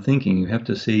all in the thinking. You have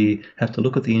to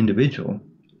look at the individual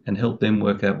and help them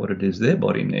work out what it is their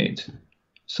body needs.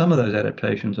 Some of those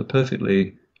adaptations are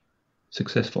perfectly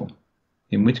successful,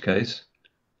 in which case,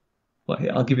 well,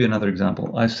 I'll give you another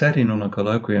example. I sat in on a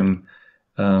colloquium,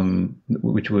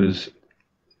 which was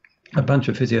a bunch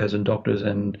of physios and doctors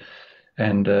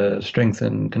and strength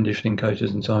and conditioning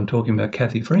coaches and so on, talking about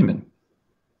Kathy Freeman.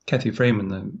 Kathy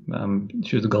Freeman,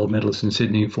 she was a gold medalist in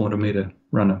Sydney 400-meter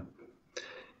runner.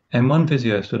 And one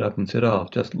physio stood up and said, "Oh,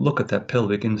 just look at that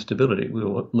pelvic instability." We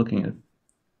were looking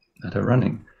at her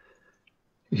running.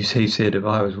 He said, if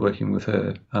I was working with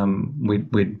her,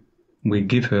 we'd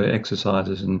give her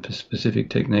exercises and specific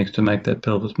techniques to make that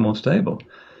pelvis more stable.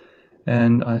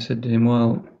 And I said to him,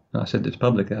 well, I said this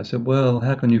publicly, I said, well,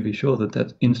 how can you be sure that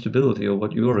that's instability, or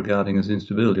what you're regarding as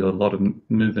instability, or a lot of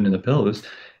movement in the pelvis,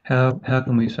 how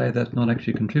can we say that's not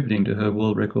actually contributing to her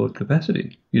world record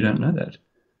capacity? You don't know that.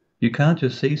 You can't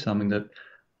just see something that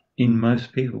in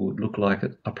most people would look like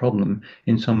a problem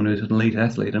in someone who's an elite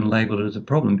athlete and label it as a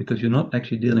problem, because you're not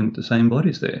actually dealing with the same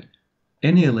bodies there.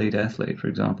 Any elite athlete, for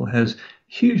example, has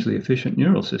hugely efficient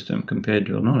neural system compared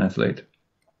to a non-athlete.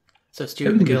 So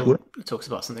Stuart Gill talks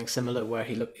about something similar, where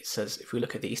he says if we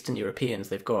look at the Eastern Europeans,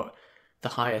 they've got the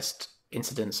highest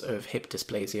incidence of hip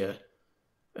dysplasia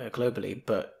globally,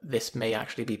 but this may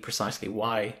actually be precisely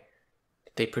why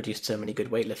they produced so many good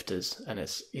weightlifters. And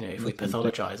it's, if we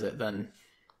pathologize it, then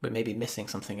we're maybe missing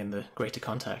something in the greater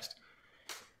context.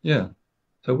 Yeah.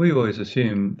 So we always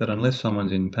assume that unless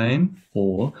someone's in pain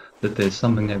or that there's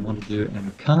something they want to do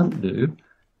and can't do,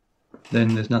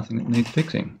 then there's nothing that needs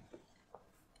fixing.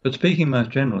 But speaking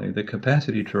most generally, the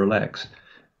capacity to relax,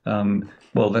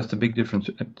 well, that's the big difference.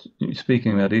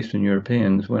 Speaking about Eastern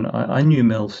Europeans, when I knew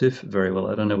Mel Siff very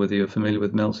well. I don't know whether you're familiar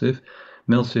with Mel Siff.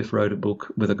 Mel Siff wrote a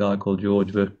book with a guy called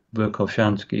George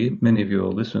Verkhovshansky. Many of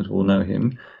your listeners will know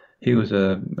him. He was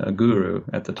a guru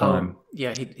at the time. Oh,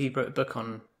 yeah, he wrote a book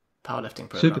on powerlifting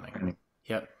programming. Super.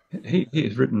 Yep. He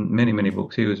has written many, many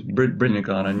books. He was a brilliant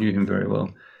guy, and I knew him very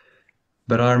well.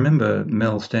 But I remember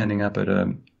Mel standing up at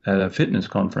a fitness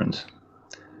conference.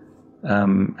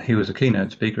 He was a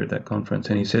keynote speaker at that conference,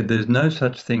 and he said, "There's no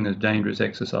such thing as dangerous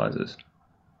exercises."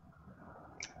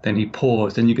 Then he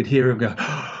paused, and you could hear him go,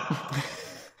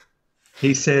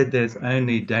 He said, "There's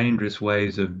only dangerous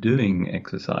ways of doing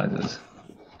exercises."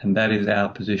 And that is our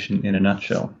position in a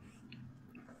nutshell.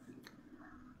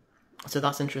 So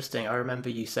that's interesting. I remember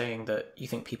you saying that you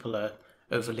think people are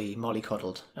overly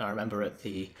mollycoddled. And I remember at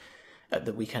the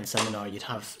weekend seminar, you'd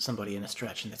have somebody in a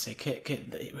stretch and they'd say, Kit,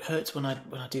 it hurts when I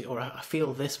do, or I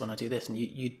feel this when I do this. And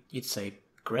you'd say,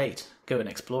 great, go and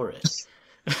explore it.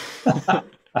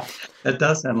 That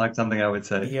does sound like something I would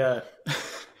say. Yeah.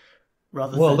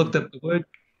 Look,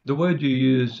 the word you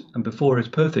use before is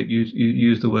perfect. You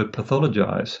use the word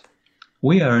pathologize.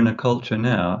 We are in a culture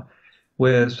now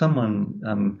where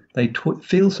someone, they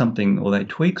feel something or they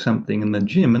tweak something in the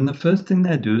gym, and the first thing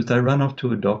they do is they run off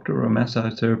to a doctor or a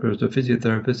massage therapist or a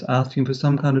physiotherapist asking for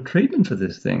some kind of treatment for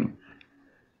this thing.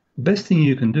 The best thing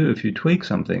you can do if you tweak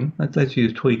something, let's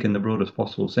use tweak in the broadest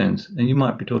possible sense, and you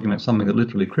might be talking about something that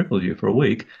literally cripples you for a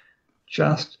week,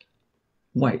 just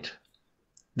wait.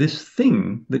 This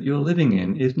thing that you're living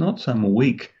in is not some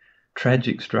weak,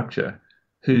 tragic structure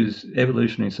whose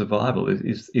evolutionary survival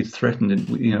is threatened,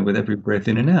 with every breath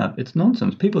in and out. It's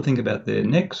nonsense. People think about their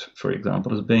necks, for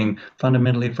example, as being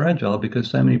fundamentally fragile because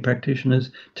so many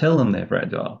practitioners tell them they're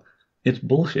fragile. It's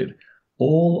bullshit.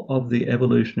 All of the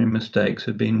evolutionary mistakes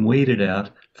have been weeded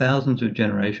out thousands of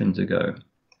generations ago,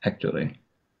 actually.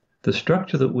 The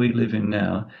structure that we live in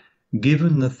now,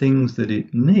 given the things that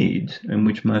it needs, and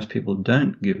which most people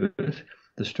don't give it,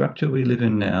 the structure we live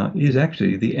in now is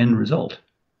actually the end result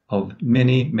of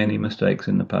many, many mistakes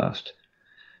in the past.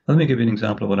 Let me give you an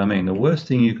example of what I mean. The worst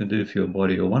thing you can do for your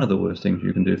body, or one of the worst things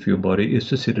you can do for your body, is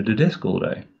to sit at a desk all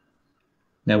day.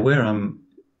 Now, where I'm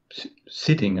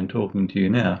sitting and talking to you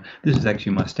now, this is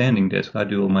actually my standing desk. I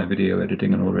do all my video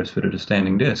editing and all the rest of it at a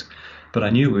standing desk. But I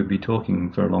knew we'd be talking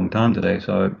for a long time today,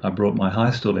 so I brought my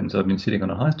high stool in, so I've been sitting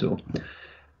on a high stool.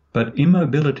 But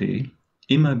immobility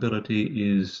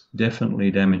is definitely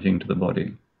damaging to the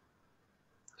body.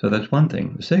 So that's one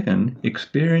thing. The second,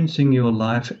 experiencing your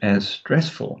life as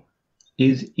stressful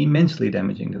is immensely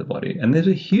damaging to the body. And there's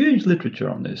a huge literature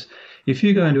on this. If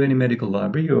you go into any medical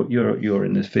library, you're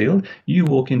in this field, you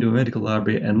walk into a medical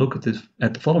library and look at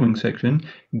the following section,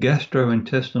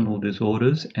 gastrointestinal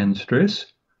disorders and stress.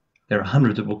 There are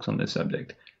hundreds of books on this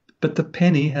subject, but the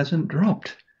penny hasn't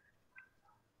dropped.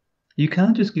 You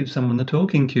can't just give someone the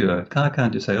talking cure. I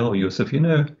can't just say, oh, Yusuf,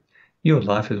 your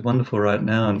life is wonderful right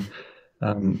now,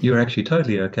 and you're actually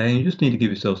totally okay, and you just need to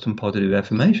give yourself some positive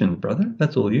affirmations, brother.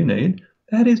 That's all you need.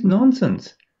 That is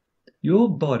nonsense. Your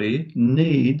body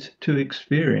needs to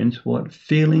experience what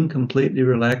feeling completely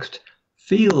relaxed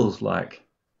feels like.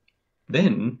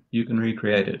 Then you can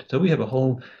recreate it. So we have,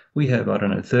 I don't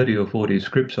know, 30 or 40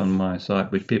 scripts on my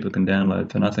site which people can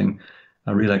download for nothing.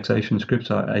 Relaxation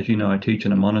scripts. As you know, I teach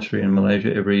in a monastery in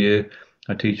Malaysia every year.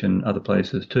 I teach in other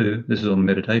places too. This is on the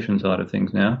meditation side of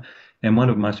things now. And one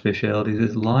of my specialities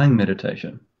is lying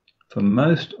meditation. For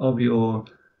most of your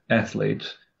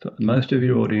athletes, for most of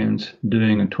your audience,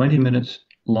 doing a 20 minutes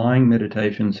lying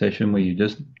meditation session where you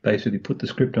just basically put the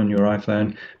script on your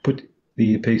iPhone, put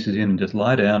the pieces in and just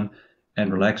lie down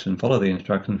and relax and follow the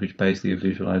instructions, which basically are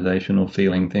visualization or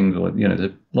feeling things, or,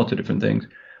 there's lots of different things.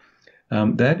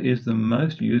 That is the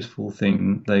most useful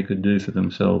thing they could do for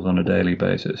themselves on a daily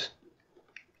basis.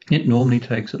 It normally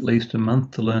takes at least a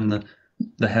month to learn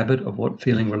the habit of what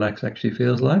feeling relaxed actually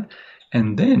feels like.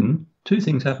 And then two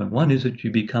things happen. One is that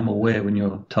you become aware when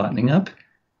you're tightening up,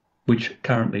 which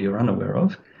currently you're unaware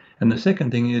of. And the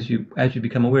second thing is as you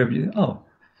become aware of it,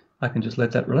 I can just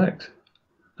let that relax.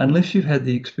 Unless you've had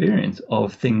the experience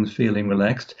of things feeling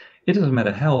relaxed, it doesn't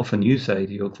matter how often you say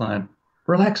to your client,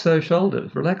 relax those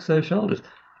shoulders, relax those shoulders.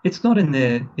 It's not in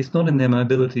their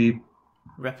mobility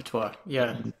repertoire.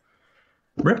 Yeah.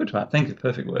 Repertoire. Thank you.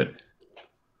 Perfect word.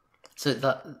 So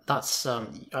that's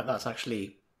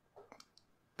actually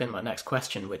been my next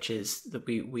question, which is that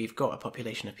we've got a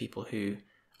population of people who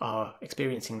are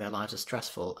experiencing their lives as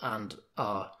stressful and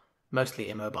are mostly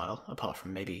immobile, apart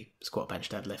from maybe squat, bench,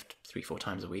 deadlift 3-4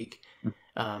 times a week.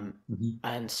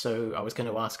 And so I was going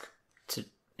to ask,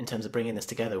 in terms of bringing this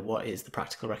together, what is the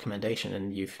practical recommendation?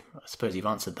 And I suppose you've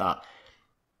answered that.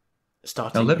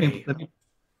 Now let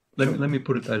me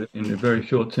put it in very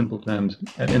short, simple terms.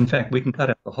 And in fact, we can cut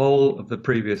out the whole of the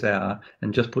previous hour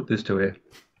and just put this to air.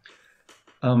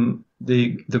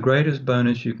 The greatest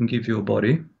bonus you can give your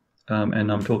body,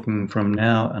 and I'm talking from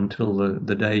now until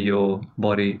the day your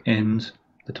body ends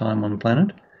the time on the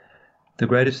planet, the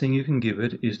greatest thing you can give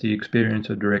it is the experience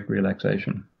of direct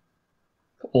relaxation.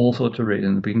 For all sorts of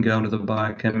reasons. We can go into the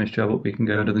biochemistry of it, we can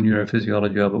go into the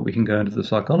neurophysiology of it, we can go into the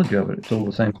psychology of it. It's all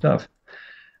the same stuff.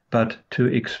 But to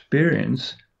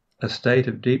experience a state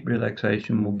of deep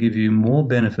relaxation will give you more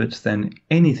benefits than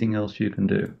anything else you can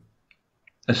do,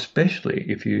 especially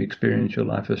if you experience your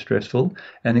life as stressful,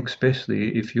 and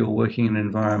especially if you're working in an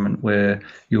environment where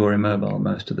you're immobile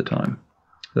most of the time.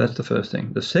 That's the first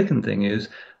thing. The second thing is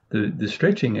the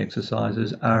stretching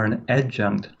exercises are an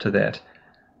adjunct to that.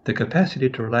 The capacity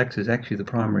to relax is actually the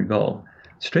primary goal.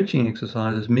 Stretching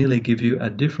exercises merely give you a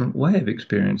different way of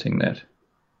experiencing that.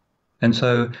 And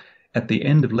so at the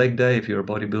end of leg day, if you're a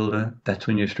bodybuilder, that's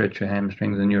when you stretch your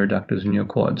hamstrings and your adductors and your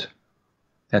quads.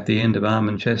 At the end of arm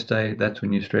and chest day, that's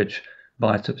when you stretch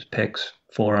biceps, pecs,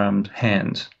 forearms,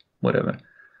 hands, whatever.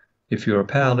 If you're a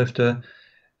power lifter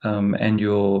and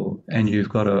you've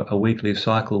got a weekly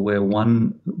cycle where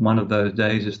one of those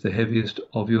days is the heaviest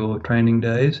of your training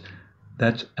days,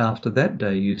 that's after that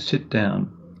day you sit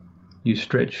down, you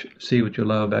stretch, see what your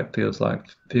lower back feels like,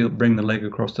 bring the leg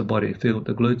across the body, feel what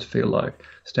the glutes feel like,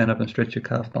 stand up and stretch your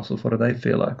calf muscles, what do they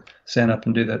feel like? Stand up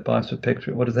and do that bicep pec,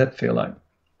 what does that feel like?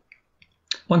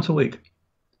 Once a week.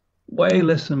 Way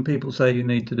less than people say you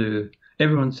need to do.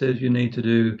 Everyone says you need to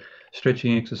do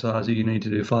stretching exercises, you need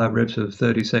to do 5 reps of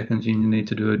 30 seconds, and you need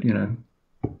to do it,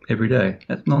 every day.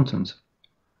 That's nonsense.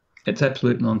 It's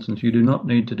absolute nonsense. You do not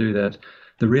need to do that.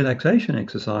 The relaxation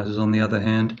exercises, on the other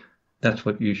hand, that's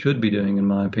what you should be doing, in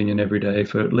my opinion, every day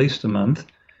for at least a month.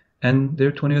 And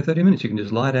they're 20 or 30 minutes. You can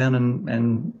just lie down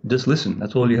and just listen.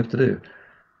 That's all you have to do.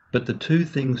 But the two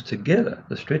things together,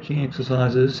 the stretching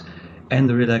exercises and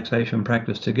the relaxation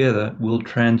practice together, will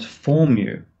transform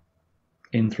you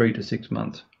in 3 to 6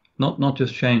 months. Not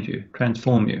just change you,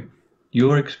 transform you.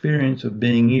 Your experience of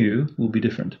being you will be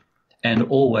different and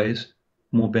always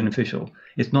more beneficial.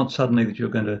 It's not suddenly that you're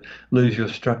going to lose your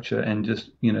structure and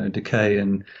just, decay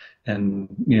and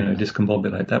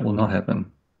discombobulate. That will not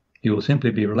happen. You will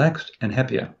simply be relaxed and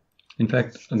happier. In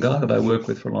fact, a guy that I worked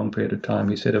with for a long period of time,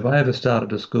 he said, if I ever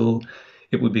started a school,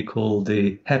 it would be called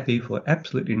the Happy for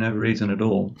Absolutely No Reason at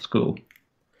All School.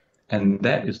 And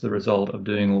that is the result of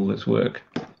doing all this work.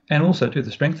 And also, too,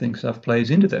 the strengthening stuff plays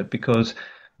into that, because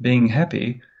being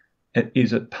happy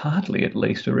is partly, at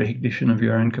least, a recognition of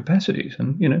your own capacities.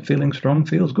 And, feeling strong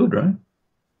feels good, right?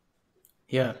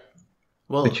 Yeah.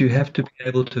 Well, but you have to be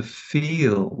able to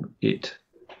feel it.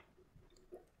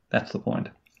 That's the point.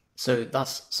 So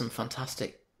that's some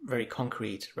fantastic very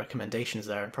concrete recommendations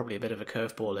there, and probably a bit of a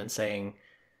curveball in saying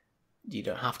you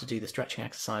don't have to do the stretching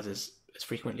exercises as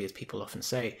frequently as people often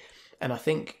say. And I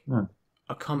think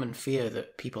a common fear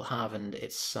that people have, and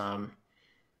it's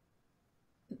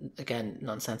again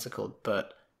nonsensical,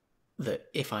 but that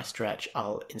if I stretch,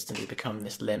 I'll instantly become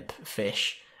this limp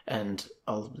fish and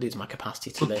I'll lose my capacity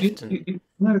to lift.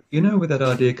 You know where that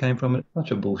idea came from? It's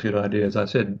such a bullshit idea. As I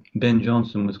said, Ben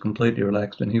Johnson was completely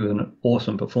relaxed and he was an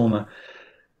awesome performer.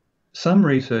 Some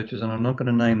researchers, and I'm not going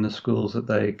to name the schools that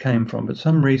they came from, but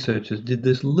some researchers did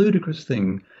this ludicrous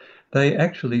thing. They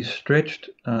actually stretched,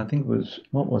 I think it was,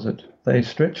 what was it? They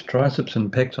stretched triceps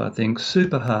and pecs, I think,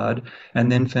 super hard,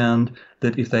 and then found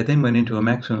that if they then went into a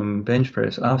maximum bench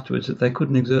press afterwards, that they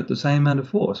couldn't exert the same amount of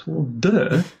force. Well,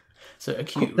 duh. So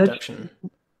acute reduction.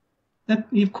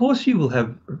 Of course you will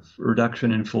have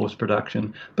reduction in force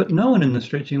production, but no one in the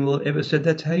stretching world ever said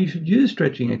that's how you should use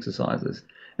stretching exercises.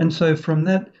 And so from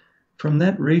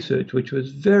that research, which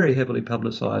was very heavily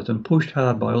publicised and pushed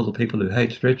hard by all the people who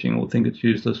hate stretching or think it's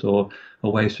useless or a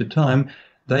waste of time,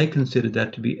 they considered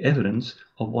that to be evidence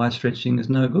of why stretching is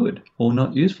no good or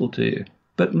not useful to you.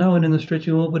 But no one in the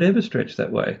stretching world would ever stretch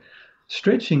that way.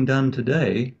 Stretching done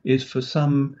today is for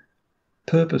some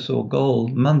purpose or goal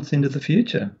months into the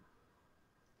future.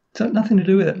 It's got nothing to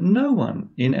do with it. No one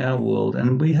in our world,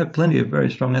 and we have plenty of very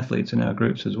strong athletes in our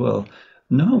groups as well,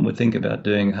 no one would think about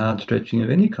doing hard stretching of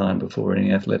any kind before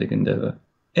any athletic endeavour,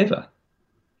 ever.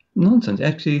 Nonsense.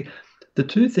 Actually, the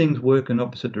two things work in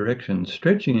opposite directions.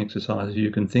 Stretching exercises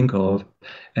you can think of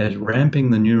as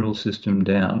ramping the neural system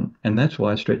down, and that's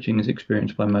why stretching is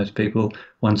experienced by most people,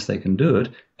 once they can do it,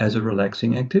 as a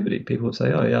relaxing activity. People would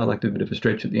say, oh yeah, I like to do a bit of a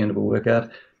stretch at the end of a workout.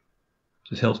 It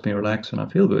just helps me relax and I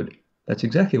feel good. That's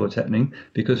exactly what's happening,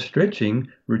 because stretching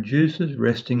reduces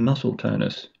resting muscle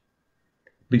tonus.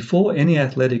 Before any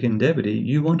athletic endeavour,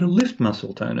 you want to lift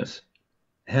muscle tonus.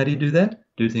 How do you do that?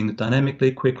 Do things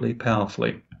dynamically, quickly,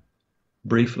 powerfully,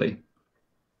 briefly.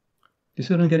 You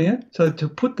see what I'm getting at? So to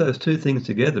put those two things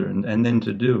together and then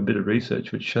to do a bit of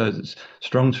research which shows that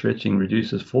strong stretching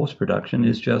reduces force production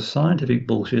is just scientific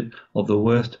bullshit of the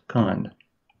worst kind.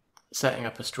 Setting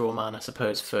up a straw man, I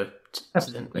suppose, to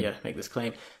make this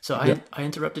claim. So I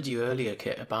interrupted you earlier,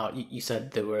 Kit, about you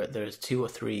said there's 2 or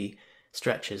 3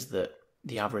 stretches that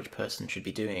the average person should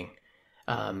be doing.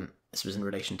 This was in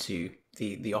relation to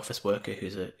the office worker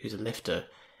who's a lifter.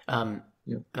 And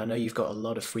I know you've got a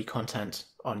lot of free content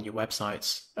on your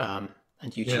websites and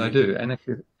YouTube. Yeah, I do, and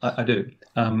actually, I do.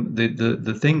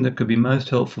 The thing that could be most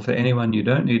helpful for anyone, you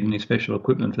don't need any special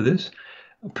equipment for this,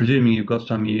 presuming you've got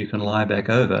something you can lie back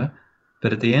over.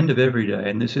 But at the end of every day,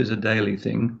 and this is a daily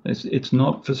thing, it's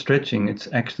not for stretching, it's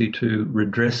actually to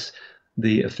redress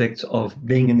the effects of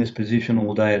being in this position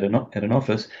all day at an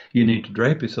office. You need to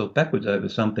drape yourself backwards over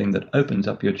something that opens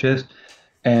up your chest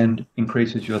and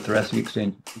increases your thoracic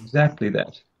extension. Exactly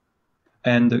that.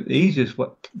 And the easiest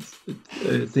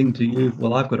thing to use,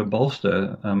 well, I've got a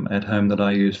bolster at home that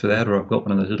I use for that, or I've got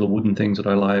one of those little wooden things that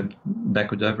I lie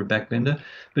backwards over, a backbender.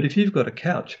 But if you've got a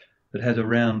couch that has a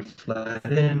round flat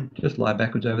end, just lie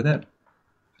backwards over that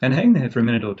and hang there for a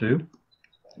minute or two.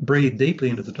 Breathe deeply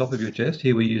into the top of your chest.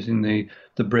 Here we're using the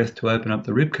breath to open up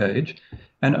the rib cage,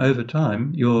 and over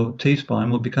time your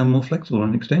T-spine will become more flexible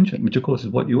and extension, which of course is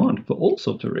what you want for all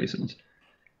sorts of reasons.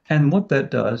 And what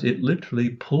that does, it literally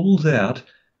pulls out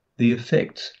the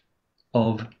effects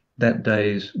of that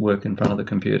day's work in front of the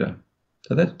computer.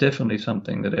 So that's definitely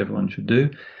something that everyone should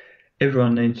do.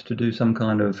 Everyone needs to do some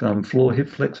kind of floor hip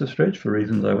flexor stretch for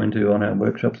reasons I went to on our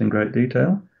workshops in great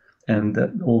detail. And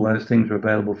that all those things are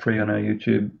available free on our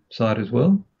YouTube site as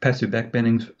well. Passive back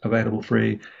bending's available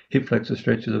free. Hip flexor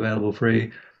stretch is available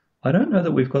free. I don't know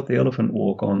that we've got the elephant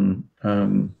walk on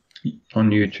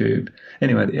YouTube.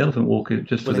 Anyway, the elephant walk is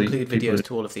just we'll for the include videos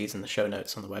to all of these in the show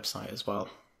notes on the website as well.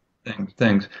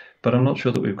 Thanks. But I'm not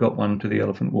sure that we've got one to the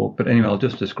elephant walk. But anyway, I'll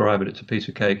just describe it. It's a piece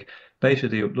of cake.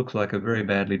 Basically, it looks like a very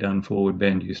badly done forward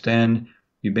bend. You stand,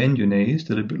 you bend your knees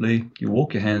deliberately, you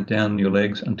walk your hands down your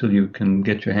legs until you can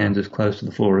get your hands as close to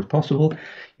the floor as possible.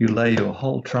 You lay your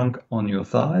whole trunk on your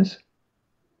thighs,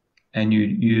 and you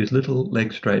use little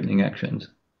leg straightening actions.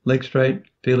 Leg straight,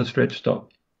 feel a stretch,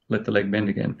 stop. Let the leg bend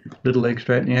again. Little leg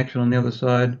straightening action on the other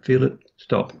side, feel it,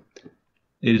 stop.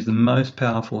 It is the most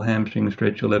powerful hamstring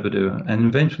stretch you'll ever do, and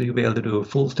eventually you'll be able to do a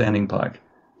full standing pike.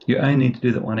 You only need to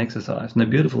do that one exercise. And the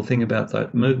beautiful thing about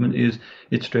that movement is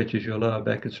it stretches your lower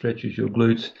back, it stretches your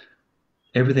glutes.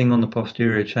 Everything on the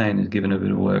posterior chain is given a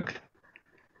bit of work.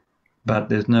 But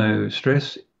there's no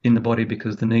stress in the body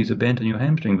because the knees are bent and your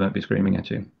hamstrings won't be screaming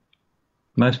at you.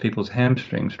 Most people's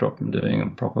hamstrings stop from doing a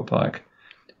proper pike.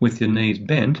 With your knees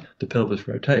bent, the pelvis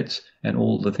rotates, and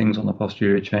all the things on the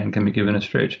posterior chain can be given a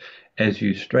stretch. As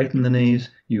you straighten the knees,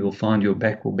 you will find your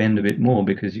back will bend a bit more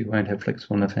because you won't have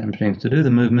flexible enough hamstrings to do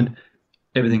the movement.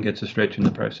 Everything gets a stretch in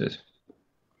the process.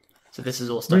 So this is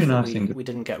all stuff Really that nice thing. we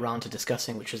didn't get round to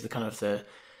discussing, which is the kind of the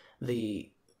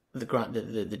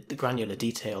granular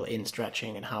detail in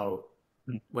stretching and how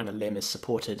when a limb is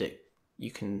supported,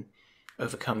 you can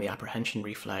overcome the apprehension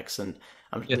reflex, and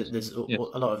Yes. there's Yes.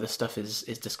 a lot of this stuff is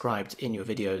described in your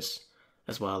videos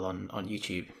as well on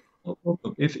YouTube. Well,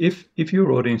 look, if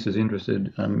your audience is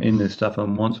interested in this stuff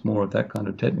and wants more of that kind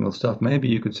of technical stuff, maybe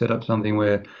you could set up something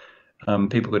where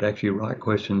people could actually write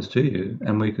questions to you,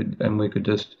 and we could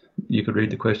just you could read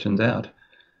the questions out.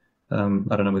 I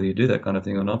don't know whether you do that kind of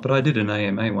thing or not, but I did an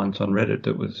AMA once on Reddit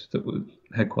that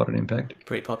had quite an impact.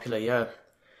 Pretty popular, yeah.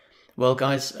 Well,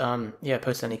 guys, yeah,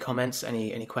 post any comments,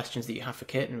 any questions that you have for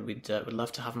Kit, and we'd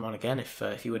love to have him on again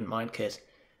if you wouldn't mind, Kit.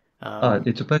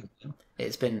 It's a pleasure.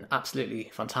 It's been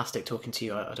absolutely fantastic talking to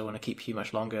you. I don't want to keep you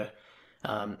much longer.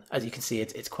 As you can see,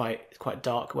 it's quite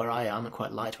dark where I am and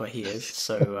quite light where he is.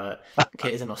 So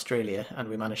Kit is in Australia, and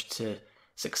we managed to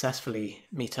successfully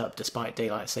meet up despite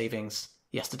daylight savings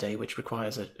yesterday, which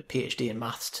requires a PhD in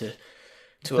maths to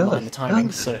align the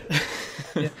timing. So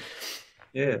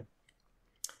Yeah.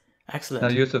 Excellent. Now,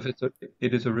 Yusuf,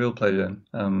 it is a real pleasure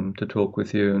to talk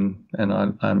with you, and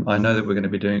I know that we're going to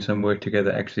be doing some work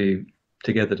together, actually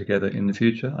together in the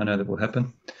future. I know that will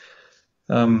happen.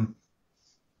 I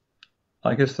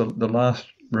guess the last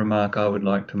remark I would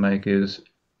like to make is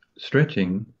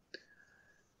stretching.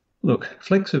 Look,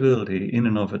 flexibility in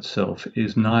and of itself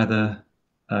is neither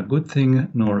a good thing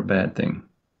nor a bad thing.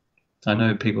 I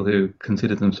know people who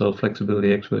consider themselves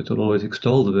flexibility experts will always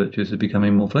extol the virtues of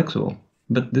becoming more flexible,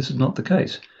 but this is not the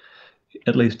case,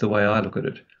 at least the way I look at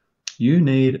it. You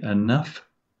need enough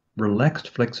relaxed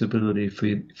flexibility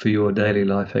for your daily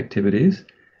life activities,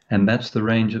 and that's the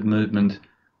range of movement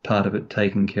part of it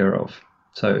taken care of.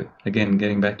 So again,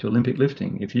 getting back to Olympic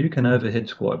lifting, if you can overhead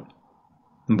squat,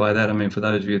 and by that I mean for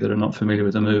those of you that are not familiar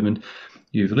with the movement,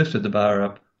 you've lifted the bar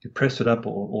up, you pressed it up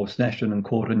or snatched it and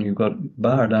caught it, and you've got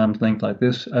bar at arm's length like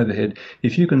this overhead.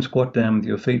 If you can squat down with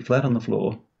your feet flat on the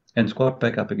floor and squat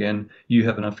back up again, you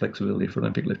have enough flexibility for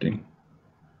Olympic lifting.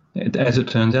 As it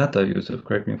turns out, though, Yusuf,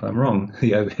 correct me if I'm wrong,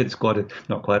 the overhead squat is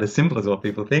not quite as simple as what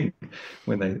people think.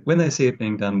 When they see it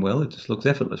being done well, it just looks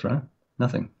effortless, right?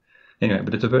 Nothing. Anyway,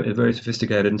 but it's very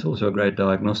sophisticated, and it's also a great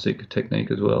diagnostic technique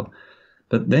as well.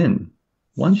 But then,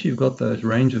 once you've got those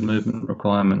range of movement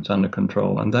requirements under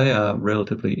control, and they are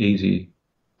relatively easy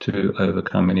to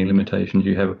overcome any limitations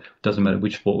you have, doesn't matter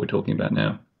which sport we're talking about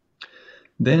now,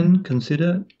 then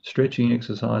consider stretching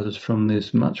exercises from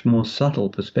this much more subtle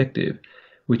perspective,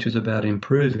 which is about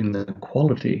improving the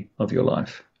quality of your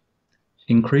life,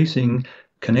 increasing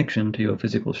connection to your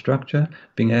physical structure,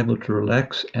 being able to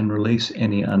relax and release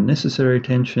any unnecessary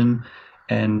tension,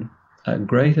 and a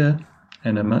greater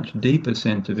and a much deeper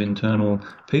sense of internal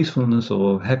peacefulness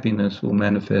or happiness will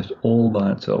manifest all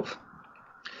by itself.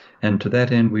 And to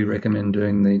that end, we recommend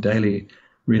doing the daily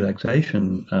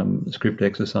relaxation script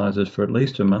exercises for at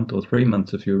least a month or 3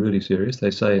 months if you're really serious. They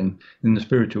say in the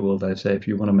spiritual world, they say if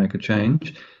you want to make a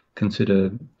change, consider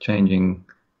changing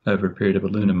over a period of a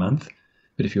lunar month.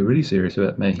 But if you're really serious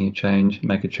about making a change,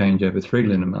 make a change over 3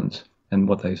 lunar months. And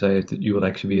what they say is that you will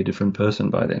actually be a different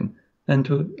person by then. And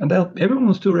everyone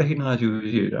will still recognize you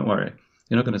as you, don't worry.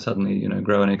 You're not going to suddenly,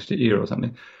 grow an extra ear or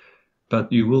something.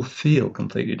 But you will feel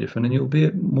completely different, and you'll be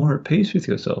more at peace with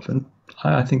yourself. And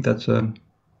I think that's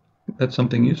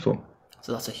something useful.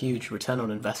 So that's a huge return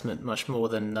on investment, much more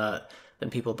than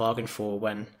people bargain for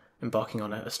when embarking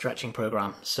on a stretching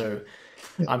program. So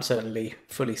yeah. I'm certainly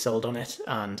fully sold on it,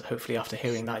 and hopefully after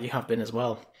hearing that, you have been as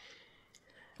well.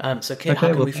 So Kit,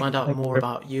 how can we find out more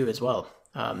about you as well?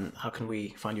 How can we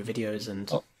find your videos and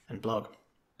blog?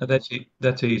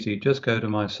 That's easy. Just go to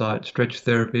my site,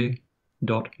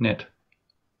 stretchtherapy.net.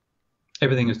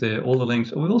 Everything is there, all the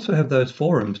links. We also have those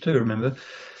forums too, remember?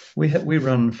 We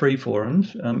run free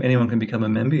forums. Anyone can become a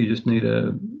member. You just need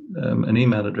an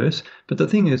email address. But the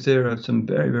thing is, there are some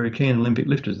very, very keen Olympic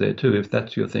lifters there too, if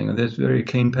that's your thing. And there's very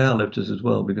keen power lifters as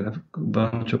well. We have a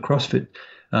bunch of CrossFit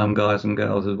guys and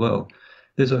girls as well.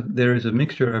 There is a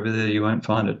mixture over there. You won't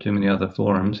find it too many other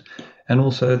forums. And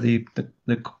also the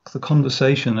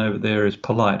conversation over there is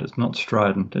polite. It's not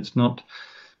strident. It's not,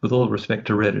 with all respect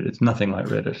to Reddit, it's nothing like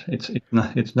Reddit.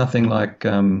 It's nothing like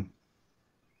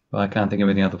I can't think of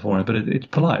any other forum, but it's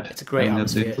polite. It's a great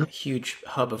atmosphere, a huge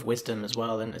hub of wisdom as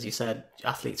well. And as you said,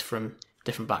 athletes from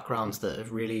different backgrounds that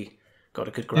have really got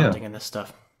a good grounding in this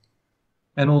stuff.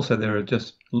 And also there are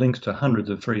just links to hundreds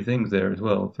of free things there as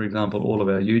well. For example, all of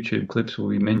our YouTube clips will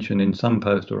be mentioned in some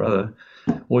post or other.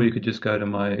 Or you could just go to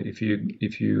if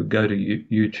you go to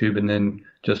YouTube and then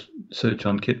just search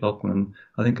on Kit Lachlan,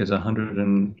 I think there's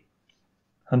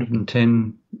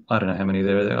 110, I don't know how many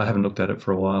there are. I haven't looked at it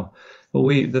for a while. But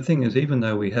the thing is, even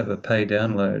though we have a pay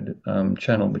download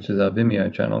channel, which is our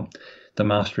Vimeo channel, the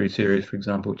Mastery series, for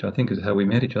example, which I think is how we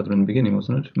met each other in the beginning,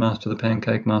 wasn't it? Master the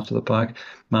pancake, master the pike,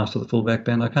 master the full back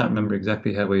bend. I can't remember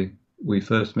exactly how we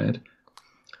first met,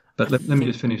 but let me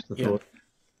just finish the thought.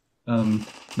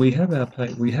 We have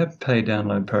pay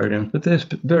download programs, but they're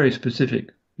very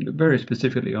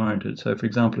specifically oriented. So, for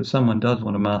example, if someone does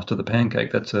want to master the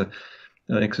pancake, that's an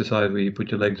exercise where you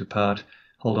put your legs apart,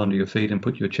 hold onto your feet, and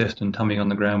put your chest and tummy on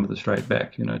the ground with a straight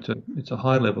back. You know, it's a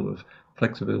high level of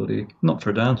flexibility, not for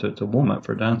a dancer, it's a warm-up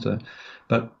for a dancer.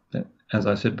 But as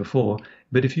I said before,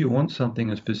 but if you want something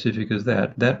as specific as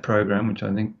that program, which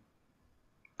I think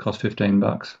costs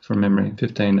 $15 from memory,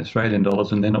 15 Australian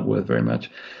dollars, and they're not worth very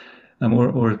much,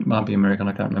 or it might be American,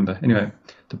 I can't remember. Anyway,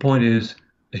 the point is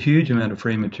a huge amount of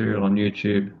free material on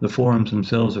YouTube. The forums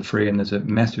themselves are free, and there's a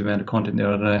massive amount of content there.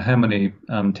 I don't know how many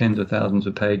tens of thousands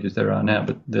of pages there are now,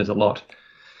 but there's a lot.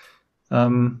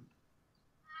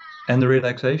 And the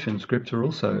relaxation scripts are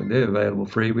they're available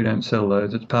free. We don't sell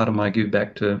those. It's part of my give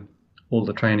back to all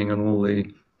the training and all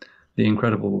the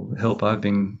incredible help I've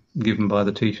been given by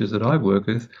the teachers that I work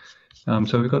with.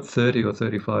 So we've got 30 or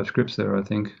 35 scripts there, I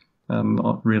think,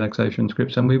 relaxation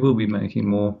scripts, and we will be making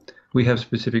more. We have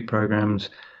specific programs,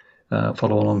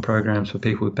 follow-along programs for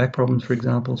people with back problems, for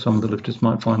example. Some of the lifters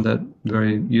might find that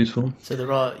very useful. So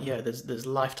there's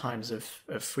lifetimes of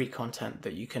free content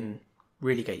that you can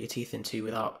really get your teeth into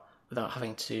without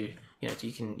having to,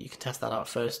 you can test that out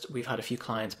first. We've had a few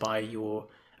clients buy your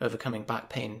Overcoming Back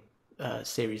Pain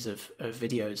series of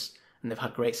videos, and they've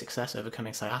had great success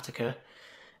overcoming sciatica.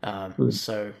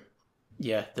 So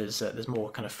yeah, there's more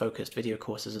kind of focused video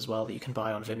courses as well that you can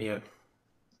buy on Vimeo.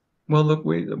 Well, look,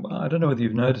 I don't know whether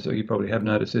you've noticed, or you probably have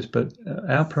noticed this, but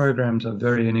our programs are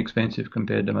very inexpensive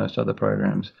compared to most other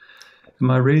programs. And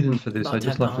my reasons for this, I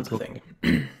just like to talk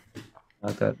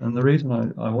like that. And the reason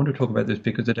I want to talk about this,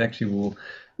 because it actually will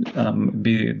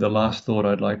be the last thought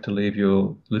I'd like to leave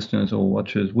your listeners or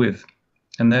watchers with.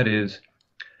 And that is,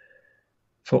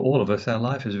 for all of us, our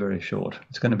life is very short.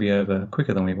 It's going to be over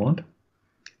quicker than we want.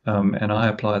 And I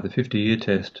apply the 50-year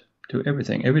test to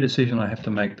everything. Every decision I have to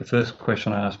make, the first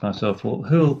question I ask myself, well,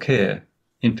 who will care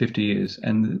in 50 years?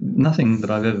 And nothing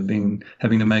that I've ever been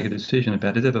having to make a decision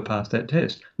about has ever passed that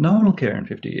test. No one will care in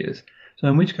 50 years. So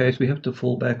in which case we have to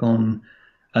fall back on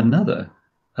another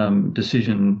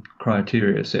decision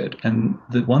criteria set. And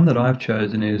the one that I've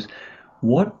chosen is,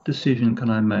 what decision can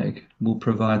I make will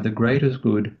provide the greatest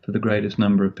good for the greatest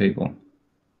number of people?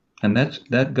 And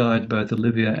that guides both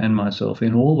Olivia and myself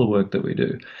in all the work that we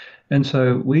do. And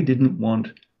so we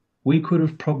could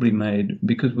have probably made,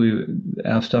 because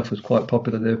our stuff was quite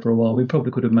popular there for a while, we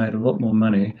probably could have made a lot more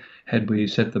money had we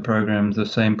set the programs the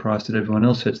same price that everyone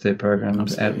else sets their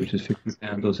programs at, which is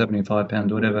 £50 or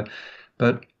 £75 or whatever.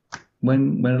 But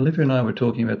when Olivia and I were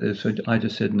talking about this, I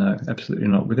just said, no, absolutely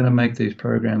not. We're going to make these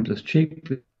programs as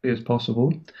cheaply as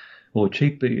possible, or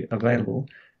cheaply available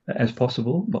as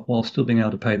possible, but while still being able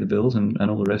to pay the bills and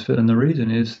all the rest of it. And the reason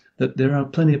is that there are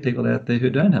plenty of people out there who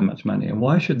don't have much money. And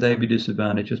why should they be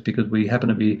disadvantaged just because we happen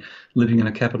to be living in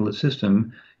a capitalist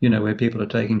system, where people are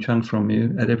taking chunks from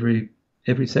you at every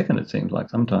second, it seems like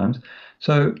sometimes.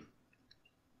 So,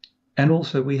 and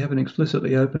also we have an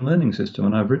explicitly open learning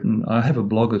system. And I have a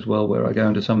blog as well where I go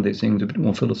into some of these things a bit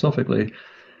more philosophically.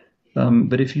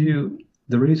 But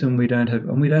the reason we don't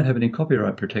have any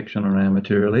copyright protection on our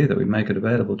material either. We make it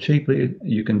available cheaply.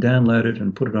 You can download it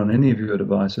and put it on any of your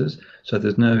devices, so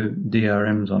there's no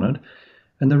DRMs on it.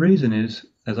 And the reason is,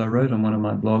 as I wrote on one of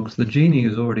my blogs, the genie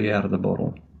is already out of the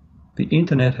bottle. The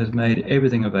internet has made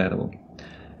everything available.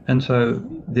 And so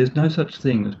there's no such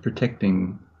thing as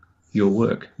protecting your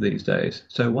work these days.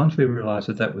 So once we realized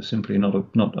that was simply not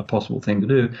a possible thing to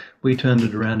do, we turned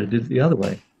it around and did it the other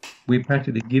way. We're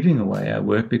practically giving away our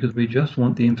work because we just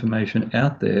want the information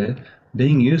out there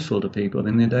being useful to people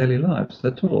in their daily lives.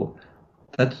 That's all.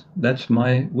 That's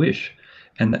my wish.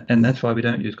 And that's why we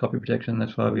don't use copy protection.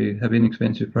 That's why we have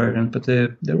inexpensive programs, but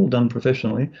they're all done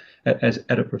professionally at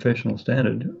a professional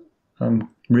standard. I'm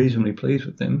reasonably pleased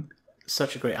with them.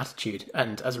 Such a great attitude,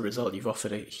 and as a result you've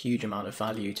offered a huge amount of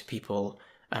value to people,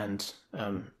 and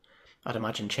I'd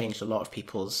imagine changed a lot of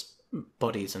people's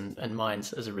bodies and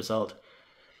minds as a result.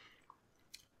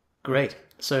 Great.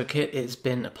 So, Kit, it's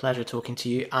been a pleasure talking to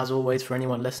you. As always, for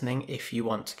anyone listening, if you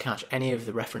want to catch any of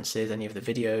the references, any of the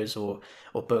videos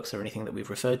or books or anything that we've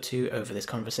referred to over this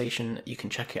conversation, you can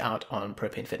check it out on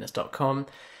propanefitness.com.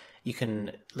 You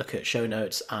can look at show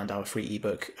notes and our free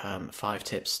ebook, 5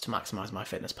 Tips to Maximize My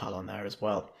Fitness Pal, on there as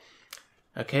well.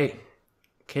 Okay,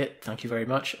 Kit, thank you very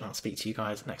much, and I'll speak to you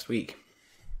guys next week.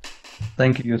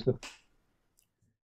 Thank you, Yusef.